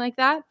something like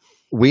that?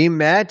 We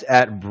met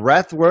at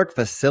breathwork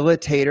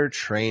facilitator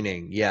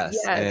training. Yes.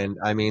 And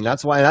I mean,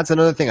 that's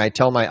another thing I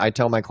tell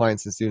my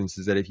clients and students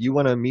is that if you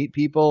want to meet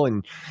people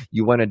and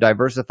you want to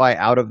diversify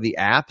out of the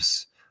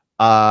apps,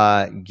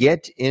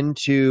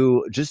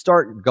 just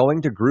start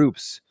going to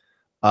groups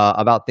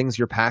about things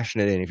you're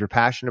passionate in. If you're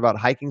passionate about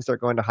hiking,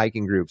 start going to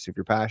hiking groups. If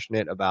you're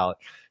passionate about,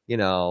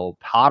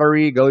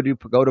 pottery, go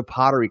to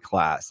pottery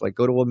class, like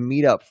go to a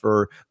meetup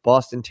for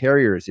Boston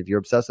Terriers. If you're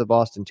obsessed with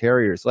Boston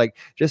Terriers, like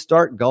just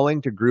start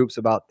going to groups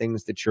about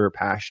things that you're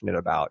passionate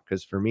about.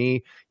 Because for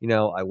me,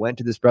 I went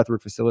to this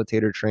breathwork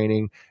facilitator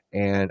training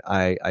and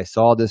I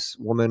saw this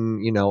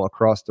woman,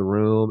 across the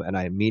room, and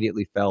I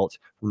immediately felt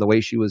from the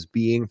way she was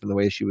being, from the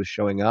way she was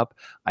showing up,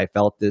 I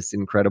felt this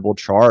incredible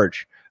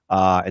charge.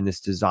 And this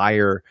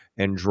desire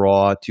and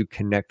draw to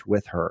connect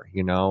with her,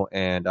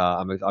 and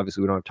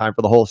obviously we don't have time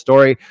for the whole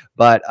story,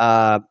 but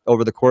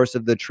over the course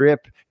of the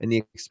trip and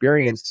the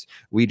experience,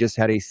 we just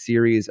had a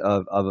series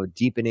of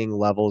deepening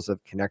levels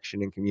of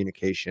connection and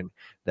communication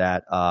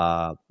that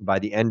by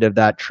the end of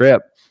that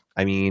trip,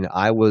 I mean,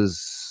 I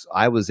was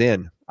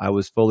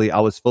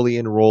fully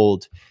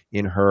enrolled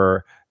in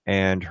her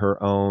and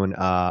her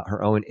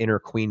own inner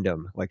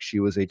queendom. Like she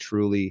was a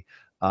truly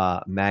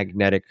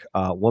magnetic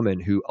woman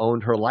who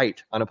owned her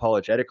light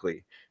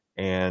unapologetically.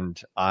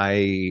 And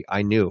I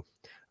knew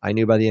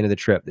by the end of the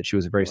trip that she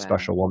was a very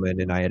special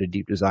woman, and I had a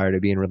deep desire to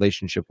be in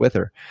relationship with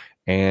her.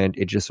 And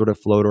it just sort of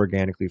flowed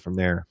organically from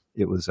there.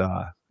 It was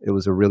a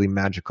really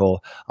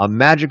magical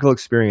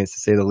experience, to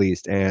say the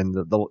least. And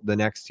the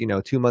next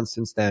 2 months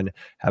since then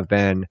have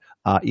been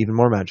even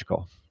more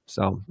magical.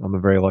 So I'm a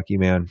very lucky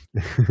man.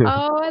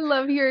 Oh, I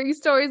love hearing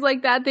stories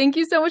like that. Thank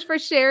you so much for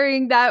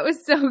sharing. That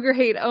was so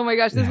great. Oh my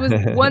gosh, this was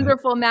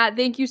wonderful, Matt.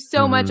 Thank you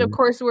so much. Of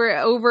course, we're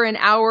over an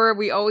hour.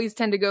 We always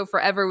tend to go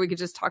forever. We could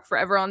just talk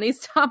forever on these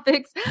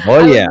topics.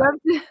 Oh yeah. I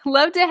would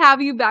love to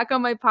have you back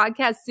on my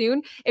podcast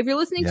soon. If you're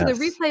listening to the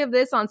replay of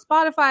this on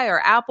Spotify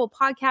or Apple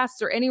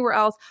Podcasts or anywhere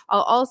else,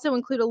 I'll also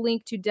include a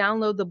link to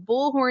download the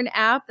Bullhorn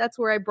app. That's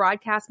where I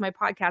broadcast my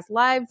podcast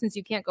live, since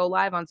you can't go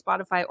live on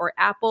Spotify or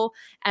Apple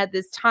at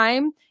this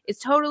time. It's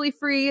totally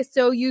free,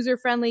 so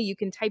user-friendly. You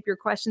can type your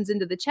questions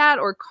into the chat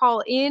or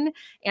call in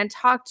and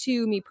talk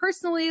to me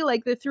personally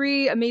like the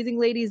three amazing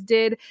ladies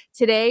did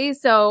today.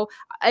 So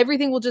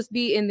everything will just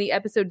be in the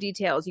episode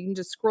details. You can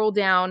just scroll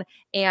down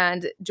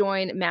and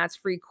join Matt's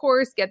free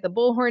course, get the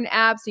Bullhorn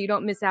app so you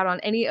don't miss out on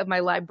any of my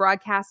live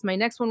broadcasts. My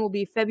next one will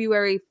be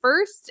February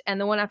 1st,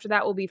 and the one after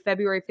that will be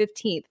February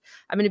 15th.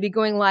 I'm going to be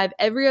going live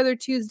every other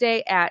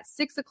Tuesday at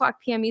 6 o'clock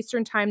p.m.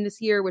 Eastern time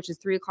this year, which is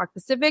 3 o'clock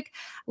Pacific.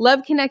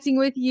 Love connecting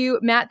with you,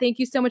 Matt. Thank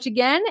you so much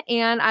again,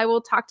 and I will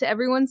talk to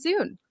everyone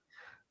soon.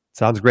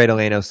 Sounds great,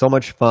 Elena. So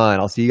much fun.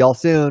 I'll see y'all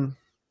soon.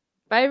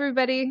 Bye,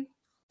 everybody.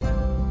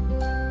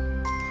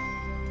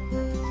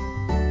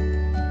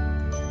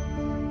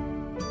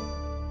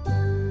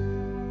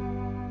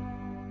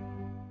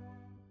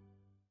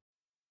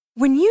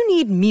 When you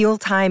need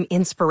mealtime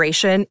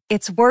inspiration,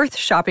 it's worth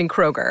shopping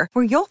Kroger,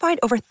 where you'll find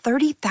over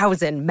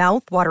 30,000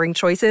 mouth-watering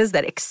choices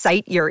that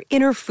excite your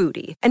inner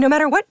foodie. And no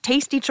matter what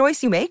tasty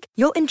choice you make,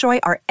 you'll enjoy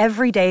our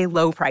everyday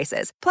low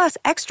prices, plus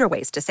extra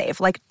ways to save,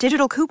 like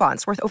digital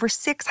coupons worth over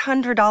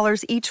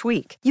 $600 each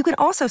week. You can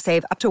also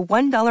save up to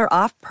 $1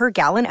 off per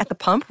gallon at the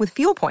pump with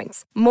fuel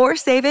points. More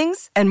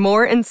savings and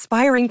more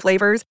inspiring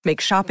flavors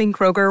make shopping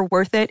Kroger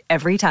worth it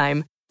every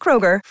time.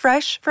 Kroger,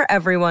 fresh for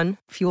everyone.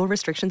 Fuel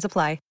restrictions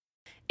apply.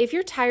 If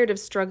you're tired of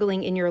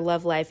struggling in your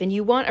love life and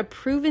you want a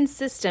proven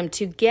system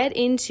to get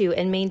into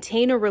and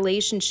maintain a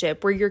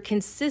relationship where you're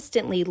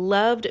consistently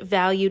loved,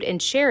 valued,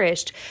 and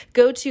cherished,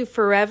 go to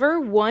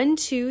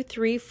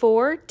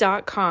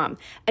forever1234.com.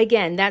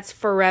 Again, that's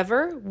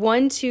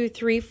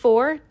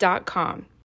forever1234.com.